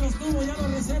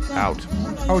 Out.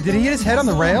 Oh, did he hit his head on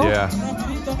the rail? Yeah.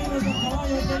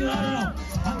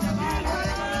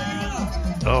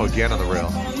 Oh, again on the rail.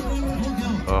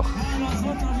 Oh.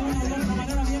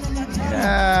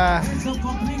 Yeah.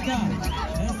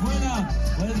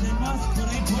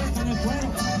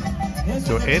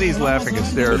 So Eddie's laughing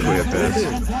hysterically at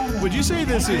this. Would you say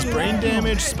this is brain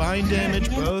damage, spine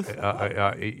damage, both?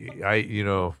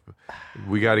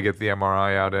 We got to get the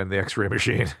MRI out and the X-ray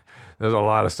machine. There's a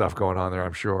lot of stuff going on there,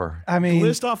 I'm sure. I mean,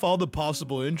 list off all the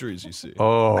possible injuries you see.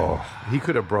 Oh, he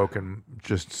could have broken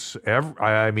just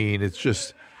it's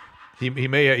just he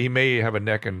may have a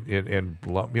neck and he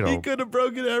could have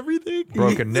broken everything.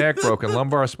 Broken neck, broken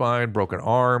lumbar spine, broken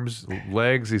arms,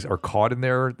 legs. These are caught in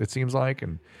there. It seems like,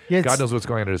 and God knows what's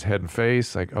going on in his head and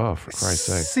face. Like, oh, for Christ's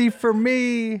sake! See, for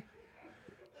me,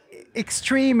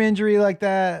 extreme injury like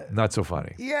that, not so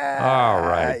funny. Yeah. All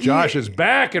right, Josh is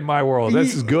back in my world.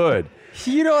 This is good.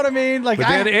 You know what I mean? Like, but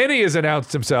then Eddie has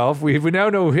announced himself. We now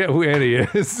know who Eddie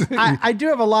is. I do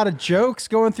have a lot of jokes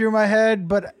going through my head,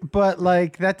 but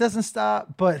like that doesn't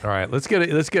stop. But all right, let's get an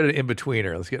in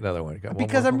betweener. Let's get another one.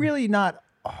 Because I'm really not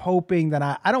hoping that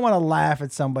I don't want to laugh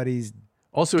at somebody's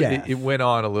Also, death. it went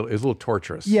on a little. It was a little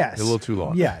torturous. Yes. A little too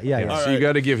long. Yeah. So you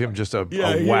got to give him just a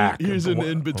whack. Here's an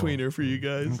in-betweener for you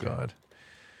guys. Oh, God.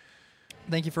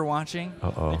 Thank you for watching.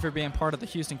 Uh-oh. Thank you for being part of the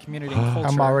Houston community and culture.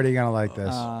 I'm already going to like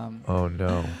this. Oh,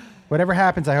 no. Whatever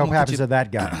happens, I hope gonna put happens you- to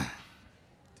that guy.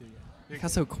 It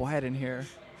got so quiet in here.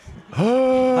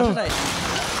 Oh. How should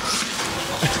I?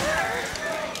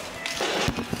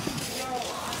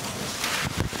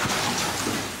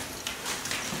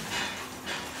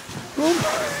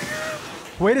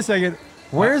 Wait a second.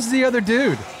 Where's the other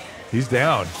dude? He's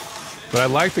down. But I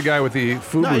like the guy with the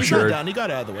FUBU No, he got shirt. down. He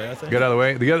got out of the way, I think. Get out of the way.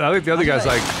 I think the other guy's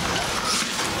like,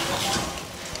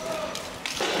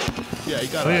 Yeah, he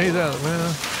got oh, out. yeah, he's out.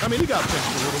 Well, I mean, he got pinched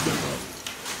a little bit.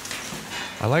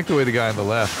 I like the way the guy on the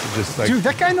left is just like, Dude,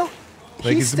 that guy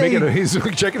like he's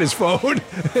checking his phone.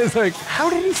 It's like, How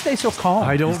did he stay so calm?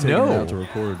 I don't He's taking it know. out to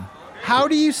record. How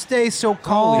do you stay so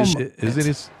calm? Is it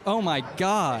his? Oh my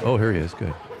God. Oh, here he is.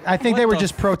 Good. I think What they were the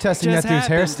just protesting just that dude's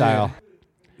happened, hairstyle.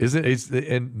 Isn't it's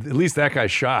and at least that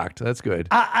guy's shocked. That's good.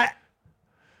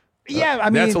 Yeah, I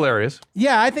mean, That's hilarious.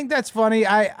 yeah, I think that's funny.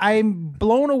 I'm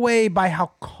blown away by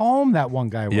how calm that one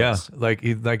guy was. Yeah, like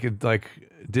he like it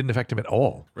didn't affect him at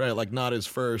all. Right, like not his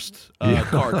first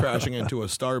car crashing into a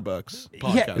Starbucks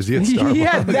podcast. Is he at Starbucks?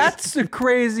 Yeah, that's the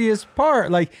craziest part.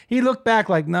 Like he looked back,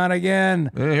 like not again.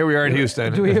 Here we are in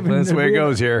Houston. Do we have That's the way it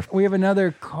goes here. We have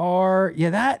another car.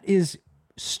 Yeah, that is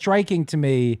striking to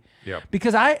me. Yeah.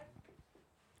 Because I've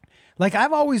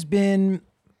always been,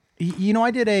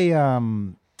 I did a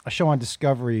show on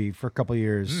Discovery for a couple of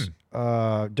years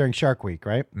during Shark Week,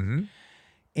 right? Mm-hmm.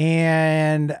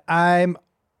 And I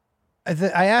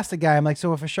asked the guy, I'm like,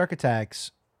 so if a shark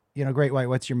attacks, great white,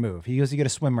 what's your move? He goes, you got to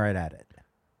swim right at it.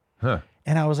 Huh.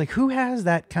 And I was like, who has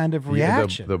that kind of Yeah,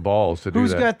 reaction? the balls to do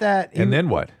Who's that. got that? And then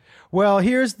what? Well,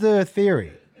 here's the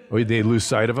theory. Oh, they lose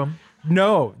sight of him?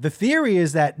 No, the theory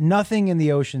is that nothing in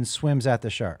the ocean swims at the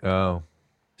shark. Oh.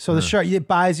 So the shark, it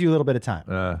buys you a little bit of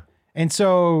time. And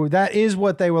so that is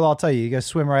what they will all tell you. You got to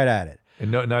swim right at it. And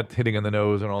not hitting on the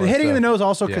nose and all The that hitting in stuff. the nose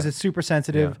also because Yeah. it's super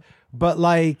sensitive. Yeah. But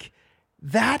like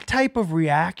that type of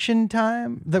reaction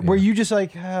time where you just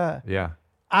like, Yeah.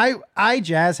 I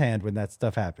jazz hand when that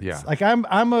stuff happens. Yeah. Like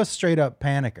I'm a straight up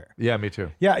panicker. Yeah, me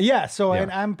too. Yeah. So Yeah.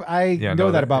 and I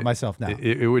know that about myself now.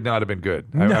 It would not have been good.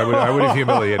 I would have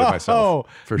humiliated myself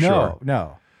for sure.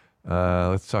 No.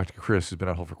 Let's talk to Chris, who's been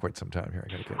on hold for quite some time here.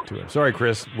 I got to get to him. Sorry,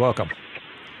 Chris. Welcome.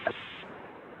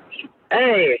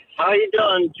 Hey, how you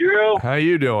doing, Drew? How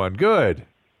you doing? Good.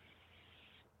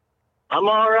 I'm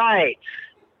all right.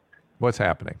 What's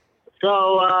happening?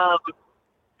 So,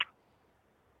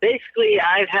 basically,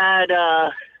 I've had,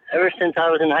 ever since I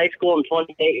was in high school, I'm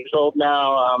 28 years old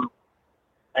now,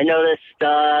 I noticed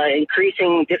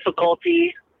increasing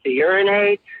difficulty to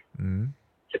urinate,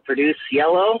 to produce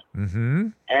yellow. Mm-hmm.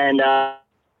 And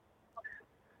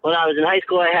when I was in high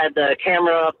school, I had the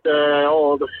camera up the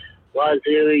old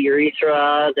wazoo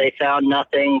urethra. They found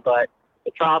nothing, but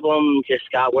the problem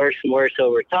just got worse and worse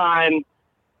over time.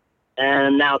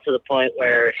 And now to the point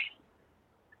where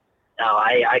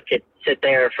I could sit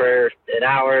there for an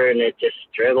hour and it just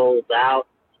dribbles out.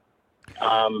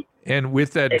 And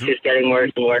with that, it's just getting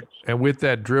worse and worse. And with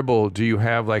that dribble, do you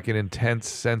have like an intense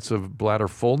sense of bladder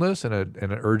fullness and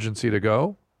an urgency to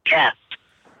go? Yes.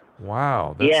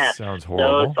 Wow, that sounds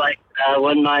horrible. So it's like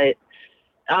when my,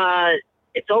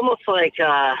 it's almost like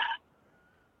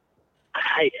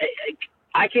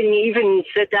I can even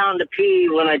sit down to pee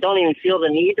when I don't even feel the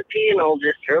need to pee, and it'll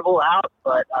just dribble out.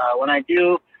 But when I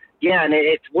do, and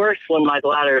it's worse when my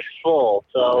bladder is full.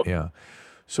 So yeah.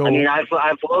 So I mean, I've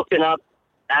woken up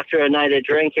after a night of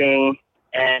drinking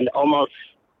and almost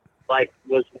like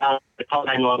was about to call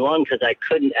 911 because I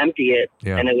couldn't empty it,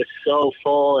 and it was so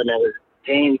full and it was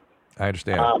pain. I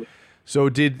understand. So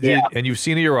did and you've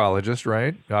seen a urologist,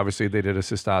 right? Obviously, they did a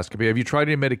cystoscopy. Have you tried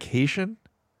any medication?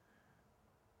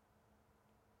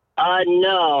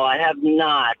 No, I have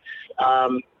not.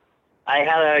 I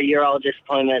had a urologist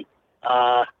appointment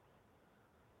a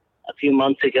few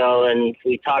months ago, and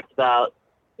we talked about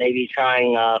maybe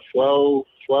trying Flomax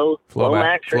or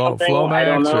something. I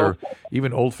don't Flomax know. or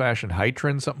even old-fashioned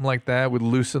Hitrin, something like that would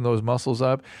loosen those muscles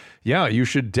up. Yeah, you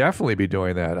should definitely be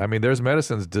doing that. I mean, there's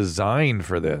medicines designed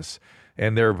for this,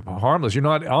 and they're harmless. You're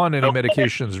not on any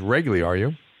medications regularly, are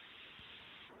you?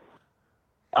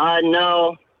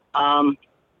 No.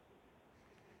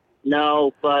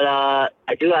 No, but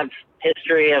I do have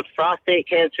history of prostate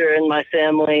cancer in my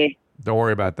family. Don't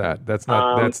worry about that. That's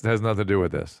not. That has nothing to do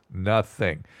with this.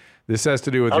 Nothing. This has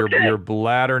to do with your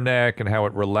bladder neck and how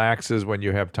it relaxes when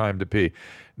you have time to pee.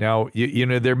 Now, you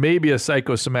know, there may be a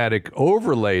psychosomatic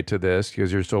overlay to this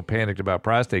because you're so panicked about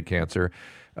prostate cancer,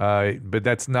 but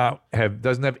doesn't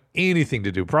have anything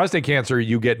to do. Prostate cancer,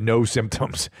 you get no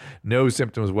symptoms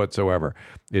whatsoever.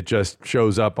 It just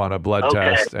shows up on a blood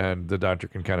test, and the doctor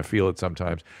can kind of feel it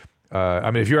sometimes. I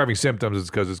mean, if you're having symptoms, it's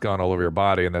because it's gone all over your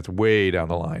body, and that's way down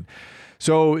the line.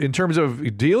 So in terms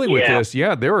of dealing with this,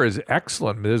 there is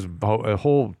excellent. There's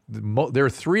there are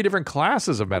 3 different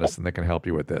classes of medicine that can help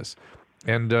you with this.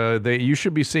 And you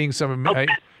should be seeing some.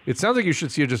 It sounds like you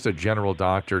should see just a general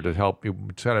doctor to help you.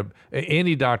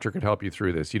 Any doctor could help you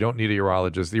through this. You don't need a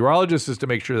urologist. The urologist is to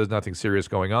make sure there's nothing serious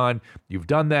going on. You've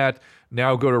done that.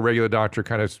 Now go to a regular doctor,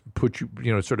 kind of put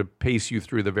you, sort of pace you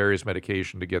through the various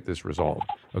medication to get this resolved.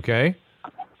 Okay.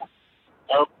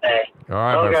 Okay. All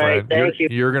right, my friend. Thank you.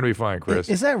 You're going to be fine, Chris.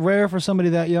 Is that rare for somebody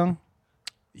that young?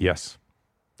 Yes.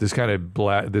 That's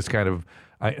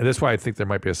why I think there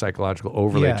might be a psychological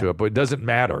overlay to it, but it doesn't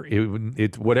matter.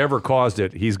 It whatever caused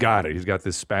it, he's got it. He's got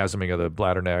this spasming of the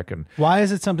bladder neck. And why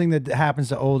is it something that happens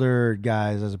to older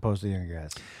guys as opposed to younger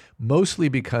guys? Mostly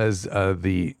because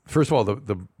first of all,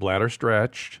 the bladder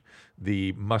stretched,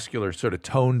 the muscular sort of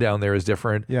tone down there is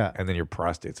different, and then your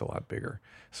prostate's a lot bigger.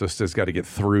 So it's just got to get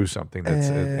through something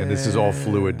and this is all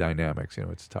fluid dynamics.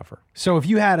 It's tougher. So if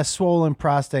you had a swollen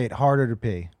prostate, harder to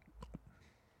pee.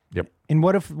 Yep. And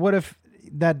what if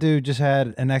that dude just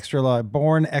had an extra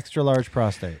large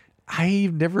prostate?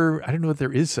 I don't know if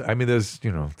there is. I mean, there's,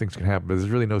 things can happen, but there's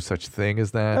really no such thing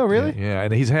as that. Oh, really? Yeah.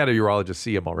 And he's had a urologist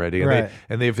see him already. And right.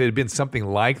 If it had been something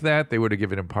like that, they would have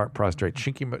given him prostate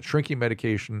shrinking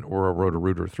medication or a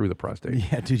roto-rooter through the prostate.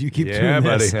 Yeah, dude, you keep doing this. Yeah,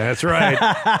 buddy. That's right.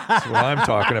 That's what I'm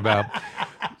talking about.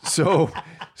 So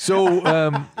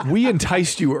we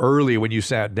enticed you early when you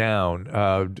sat down.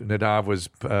 Nadav was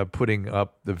putting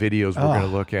up the videos we're going to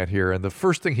look at here. And the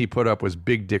first thing he put up was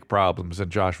big dick problems.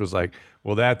 And Josh was like,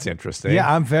 well, that's interesting.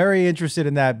 Yeah, I'm very interested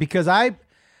in that because I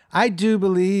do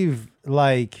believe,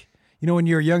 like, when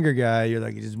you're a younger guy, you're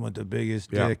like, you just want the biggest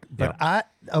dick. But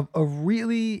a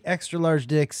really extra large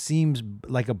dick seems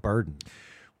like a burden.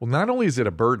 Well, not only is it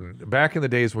a burden, back in the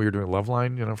days when we were doing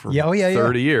Loveline, for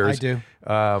 30 years, I do.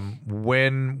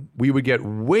 When we would get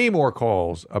way more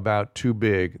calls about too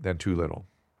big than too little.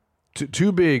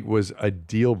 Too big was a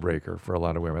deal breaker for a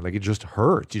lot of women. Like, it just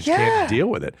hurts. You just can't deal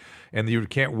with it. And you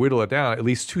can't whittle it down. At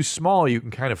least too small, you can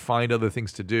kind of find other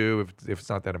things to do if it's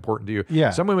not that important to you. Yeah.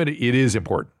 Some women, it is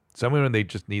important. Some women, they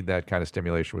just need that kind of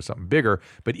stimulation with something bigger.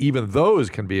 But even those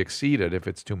can be exceeded if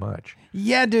it's too much.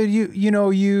 Yeah,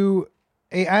 dude.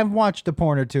 I've watched a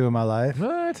porn or two in my life.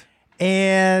 What?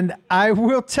 And I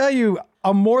will tell you,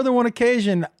 on more than one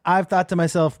occasion, I've thought to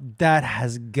myself, that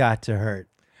has got to hurt.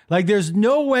 Like, there's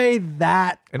no way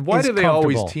that. And why do they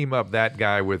always team up that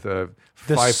guy with a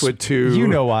 5'2", you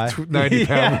know why,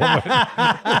 90-pound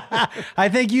woman? I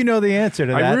think you know the answer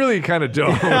to that. I really kind of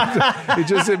don't.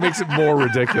 it makes it more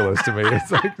ridiculous to me.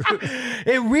 It's like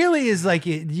it really is like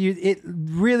it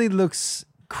really looks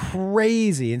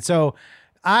crazy, and so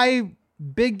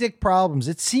big dick problems.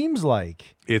 It seems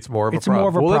like it's more of a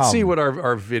problem. Well, let's see what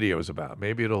our video is about.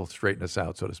 Maybe it'll straighten us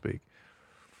out, so to speak.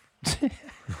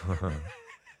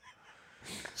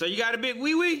 So you got a big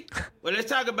wee-wee? Well, let's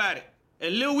talk about it.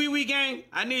 And Lil Wee Wee gang,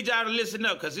 I need y'all to listen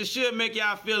up because it should make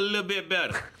y'all feel a little bit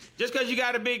better. Just because you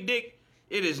got a big dick,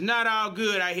 it is not all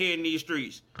good out here in these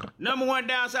streets. Number one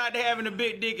downside to having a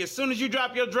big dick, as soon as you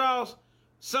drop your drawers,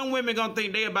 some women gonna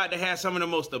think they about to have some of the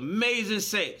most amazing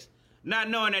sex,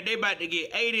 not knowing that they about to get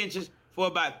 8 inches for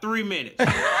about 3 minutes.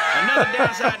 Another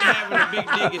downside to having a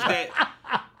big dick is that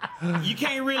you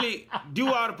can't really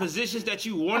do all the positions that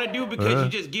you want to do because you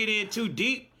just get in too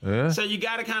deep. So you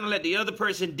got to kind of let the other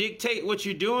person dictate what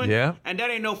you're doing. Yeah. And that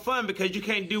ain't no fun because you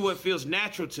can't do what feels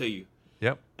natural to you.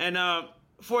 Yep. And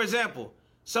for example,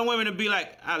 some women will be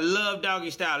like, I love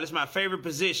doggy style. It's my favorite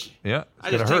position. Yeah.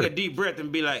 I just take a deep breath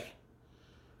and be like,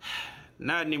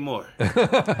 not anymore.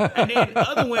 And then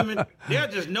other women, they'll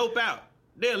just nope out.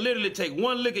 They'll literally take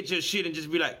one look at your shit and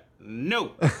just be like,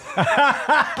 no.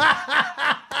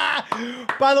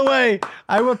 By the way,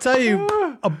 I will tell you,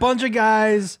 a bunch of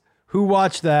guys who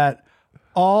watch that,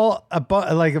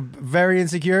 very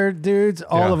insecure dudes,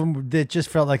 all of them that just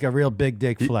felt like a real big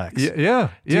dick flex. Yeah.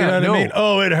 Do you know what I mean?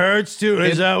 Oh, it hurts too.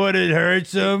 Is that what it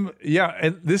hurts them? Yeah,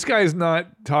 and this guy's not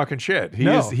talking shit.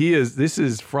 He is. This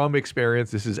is from experience.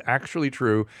 This is actually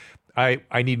true. I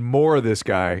need more of this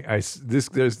guy. This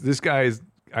guy is.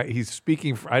 He's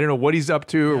speaking. I don't know what he's up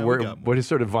to or what his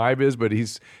sort of vibe is, but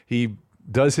he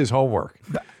does his homework.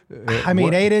 I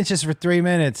mean, 8 inches for 3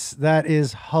 minutes. That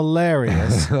is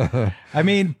hilarious. I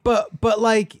mean, but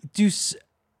like,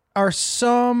 are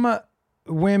some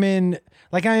women,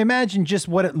 like, I imagine just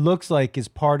what it looks like is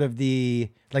part of the,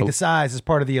 like the size is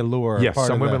part of the allure. Yes,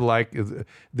 some women like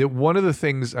one of the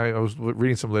things I was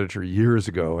reading some literature years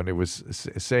ago, and it was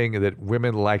saying that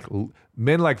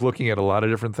men like looking at a lot of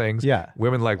different things. Yeah,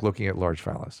 women like looking at large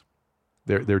phallus.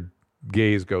 Their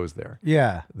gaze goes there.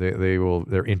 Yeah,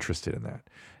 they're interested in that,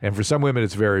 and for some women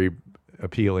it's very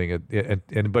appealing.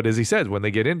 And but as he says, when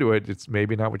they get into it, it's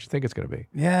maybe not what you think it's going to be.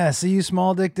 Yeah, see you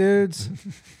small dick dudes,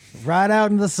 right out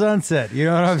in the sunset. You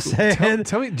know what I'm saying?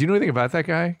 Tell me, do you know anything about that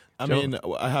guy? I mean,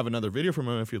 I have another video from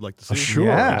him if you'd like to see. Sure.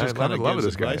 Yeah. Just kind of gives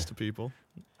advice to people.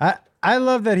 I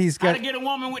love that he's How got. to get a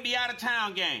woman with the out of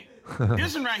town game.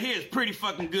 This one right here is pretty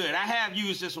fucking good. I have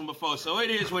used this one before, so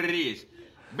it is what it is.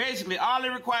 Basically, all it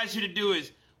requires you to do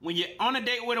is when you're on a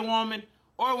date with a woman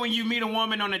or when you meet a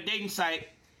woman on a dating site,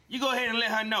 you go ahead and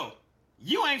let her know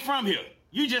you ain't from here.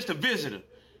 You just a visitor.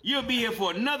 You'll be here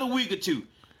for another week or two.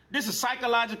 This is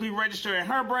psychologically registered in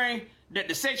her brain that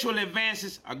the sexual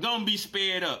advances are gonna be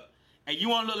sped up. And you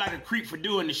won't look like a creep for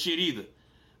doing the shit either.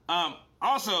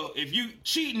 Also, if you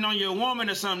cheating on your woman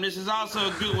or something, this is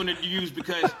also a good one to use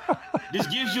because this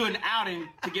gives you an outing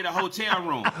to get a hotel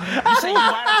room. You say you're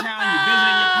out of town, you're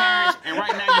visiting your parents, and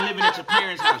right now you're living at your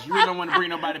parents' house. You really don't want to bring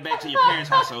nobody back to your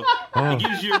parents' house, so it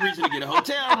gives you a reason to get a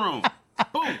hotel room.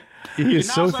 Boom. He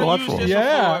is so thoughtful. Use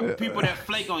this for people that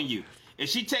flake on you. If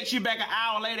she texts you back an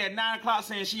hour later at 9 o'clock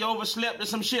saying she overslept or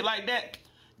some shit like that,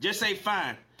 just say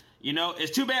fine. You know, it's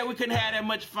too bad we couldn't have that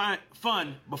much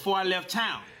fun before I left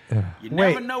town. You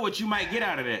never know what you might get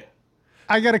out of that.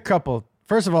 I got a couple.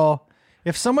 First of all,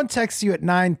 if someone texts you at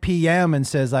 9 p.m. and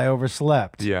says I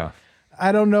overslept,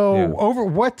 I don't know over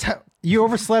what you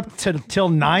overslept till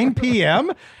 9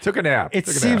 p.m. Took a nap. It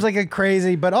seems like a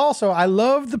crazy, but also I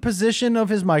love the position of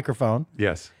his microphone.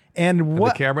 Yes. And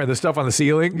what the camera and the stuff on the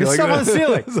ceiling. The stuff on the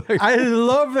ceiling. I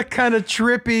love the kind of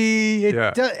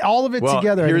trippy, all of it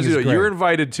together. Here's the deal. You're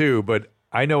invited too, but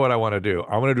I know what I want to do.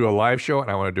 I want to do a live show and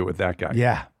I want to do it with that guy.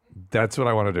 Yeah. That's what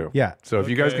I want to do. Yeah. So if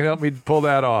you guys can help me pull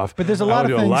that off, but there's a lot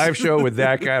of do things. A live show with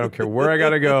that guy. I don't care where I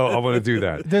got to go. I want to do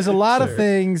that. There's a lot of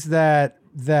things that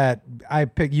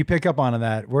you pick up on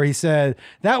that where he said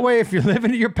that way if you're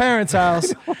living at your parents'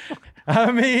 house.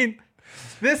 I mean,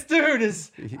 this dude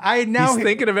is. He's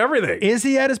thinking of everything. Is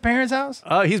he at his parents' house?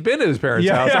 He's been at his parents'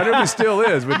 house. I don't know if he still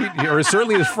is, but or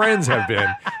certainly his friends have been.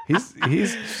 He's got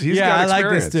experience. I like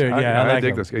this dude. I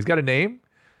dig this guy. He's got a name.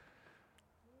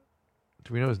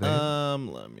 Do we know his name?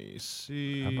 Let me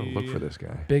see. I'm gonna look for this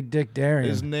guy. Big Dick Darian.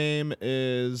 His name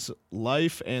is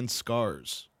Life and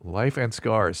Scars. Life and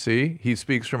Scars. See, he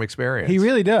speaks from experience. He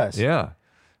really does. Yeah.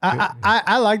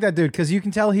 I like that dude because you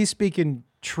can tell he's speaking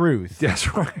truth.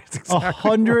 That's right.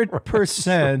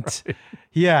 100%.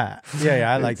 Yeah.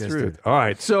 I like this dude. All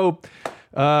right. So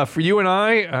for you and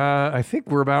I think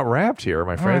we're about wrapped here,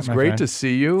 my friend. It's great to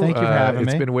see you. Thank you for having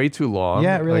me. It's been way too long.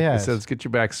 Yeah, it really has. So let's get you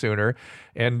back sooner.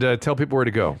 And tell people where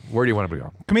to go. Where do you want them to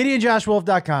go?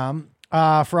 ComedianJoshWolf.com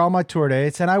for all my tour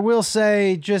dates. And I will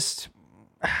say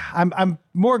I'm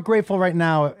more grateful right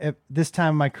now at this time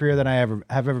of my career than I have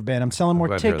ever been. I'm selling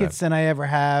more tickets than I ever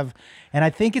have. And I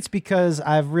think it's because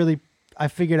I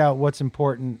figured out what's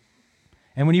important.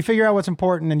 And when you figure out what's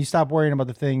important and you stop worrying about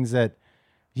the things that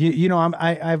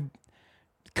I'm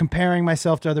comparing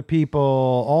myself to other people,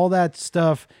 all that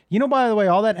stuff. By the way,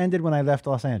 all that ended when I left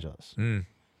Los Angeles.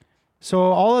 So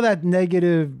all of that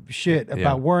negative shit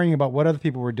about worrying about what other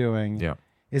people were doing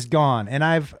is gone. And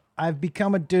I've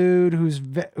become a dude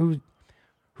who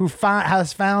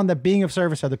has found that being of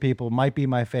service to other people might be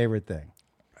my favorite thing.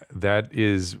 That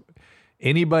is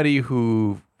anybody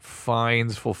who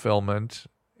finds fulfillment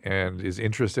and is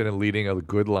interested in leading a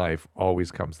good life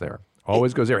always comes there.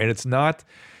 Always goes there. And it's not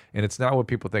what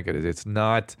people think it is. It's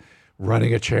not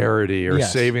running a charity or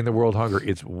saving the world hunger.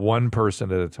 It's one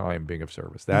person at a time being of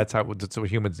service. That's what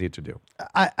humans need to do.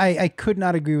 I could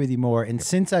not agree with you more. And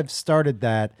since I've started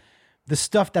that, the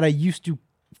stuff that I used to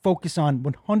focus on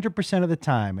 100% of the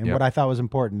time and what I thought was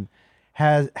important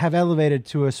have elevated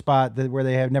to a spot where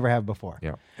they have never have before.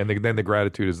 Yeah. And then the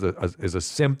gratitude is a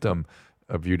symptom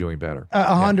of you doing better.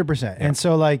 100%. And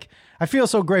so I feel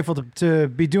so grateful to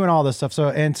be doing all this stuff.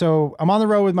 So I'm on the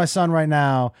road with my son right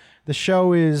now. The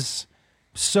show is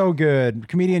so good.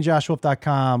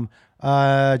 ComedianJoshWolf.com,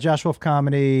 Josh Wolf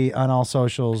Comedy on all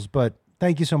socials. But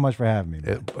thank you so much for having me.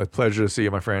 A pleasure to see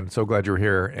you, my friend. So glad you're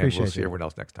here. And we'll see everyone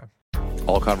else next time.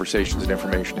 All conversations and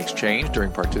information exchanged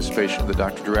during participation in the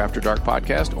Dr. Drew After Dark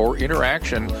podcast or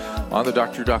interaction on the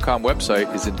DrDrew.com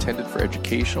website is intended for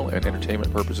educational and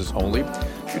entertainment purposes only.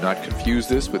 Do not confuse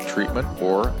this with treatment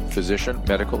or physician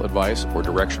medical advice or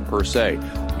direction per se.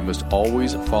 You must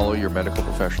always follow your medical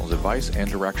professional's advice and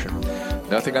direction.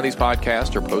 Nothing on these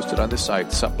podcasts or posted on this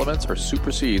site supplements or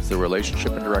supersedes the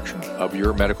relationship and direction of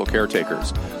your medical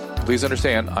caretakers. Please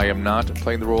understand, I am not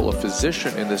playing the role of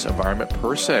physician in this environment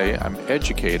per se. I'm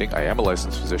educating. I am a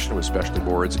licensed physician with specialty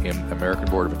boards in American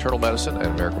Board of Internal Medicine and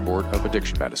American Board of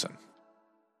Addiction Medicine.